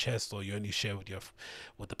close to your chest, or you only share with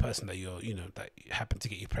the person that that happened to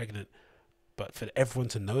get you pregnant. But for everyone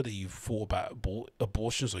to know that you've thought about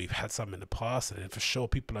abortions, or you've had some in the past, and for sure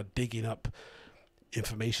people are digging up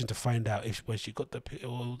information to find out when she got the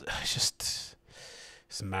pill. It's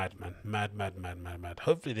mad, man. Mad.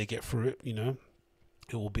 Hopefully they get through it. You know,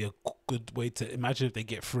 it will be a good way to imagine if they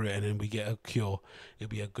get through it and then we get a cure. It'll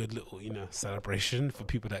be a good little, celebration for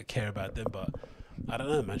people that care about them. But I don't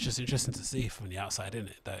know, man. It's just interesting to see from the outside,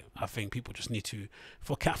 innit? That I think people just need to,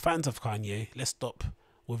 for fans of Kanye, let's stop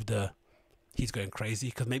with he's going crazy,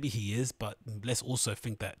 because maybe he is, but let's also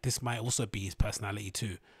think that this might also be his personality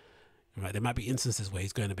too. Right, there might be instances where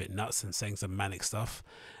he's going a bit nuts and saying some manic stuff.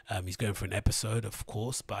 He's going for an episode, of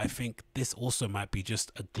course, but I think this also might be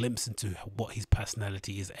just a glimpse into what his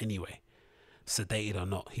personality is anyway. Sedated or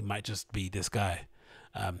not, he might just be this guy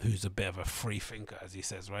who's a bit of a free thinker, as he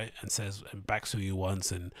says, right? And backs who he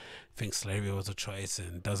wants, and thinks slavery was a choice,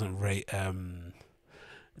 and doesn't rate Harriet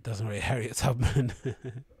Tubman.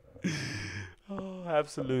 Oh,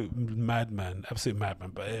 absolute madman.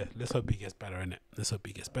 But yeah, let's hope he gets better, innit? Let's hope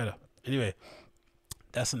he gets better. Anyway,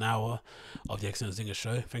 that's an hour of the Agostinho Zinga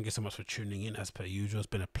show. Thank you so much for tuning in. As per usual, it's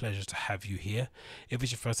been a pleasure to have you here. If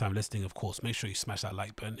it's your first time listening, of course, make sure you smash that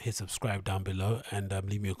like button, hit subscribe down below, and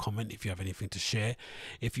leave me a comment if you have anything to share.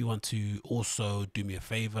 If you want to also do me a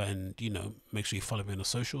favor and, make sure you follow me on the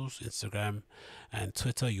socials, Instagram and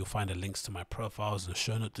Twitter. You'll find the links to my profiles and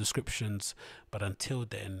show note descriptions. But until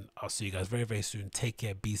then, I'll see you guys very, very soon. Take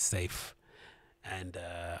care, be safe, and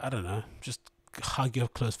I don't know, just hug your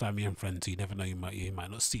close family and friends. You never know, you might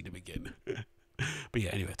not see them again. But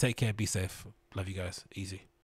yeah, anyway, take care, be safe, love you guys, easy.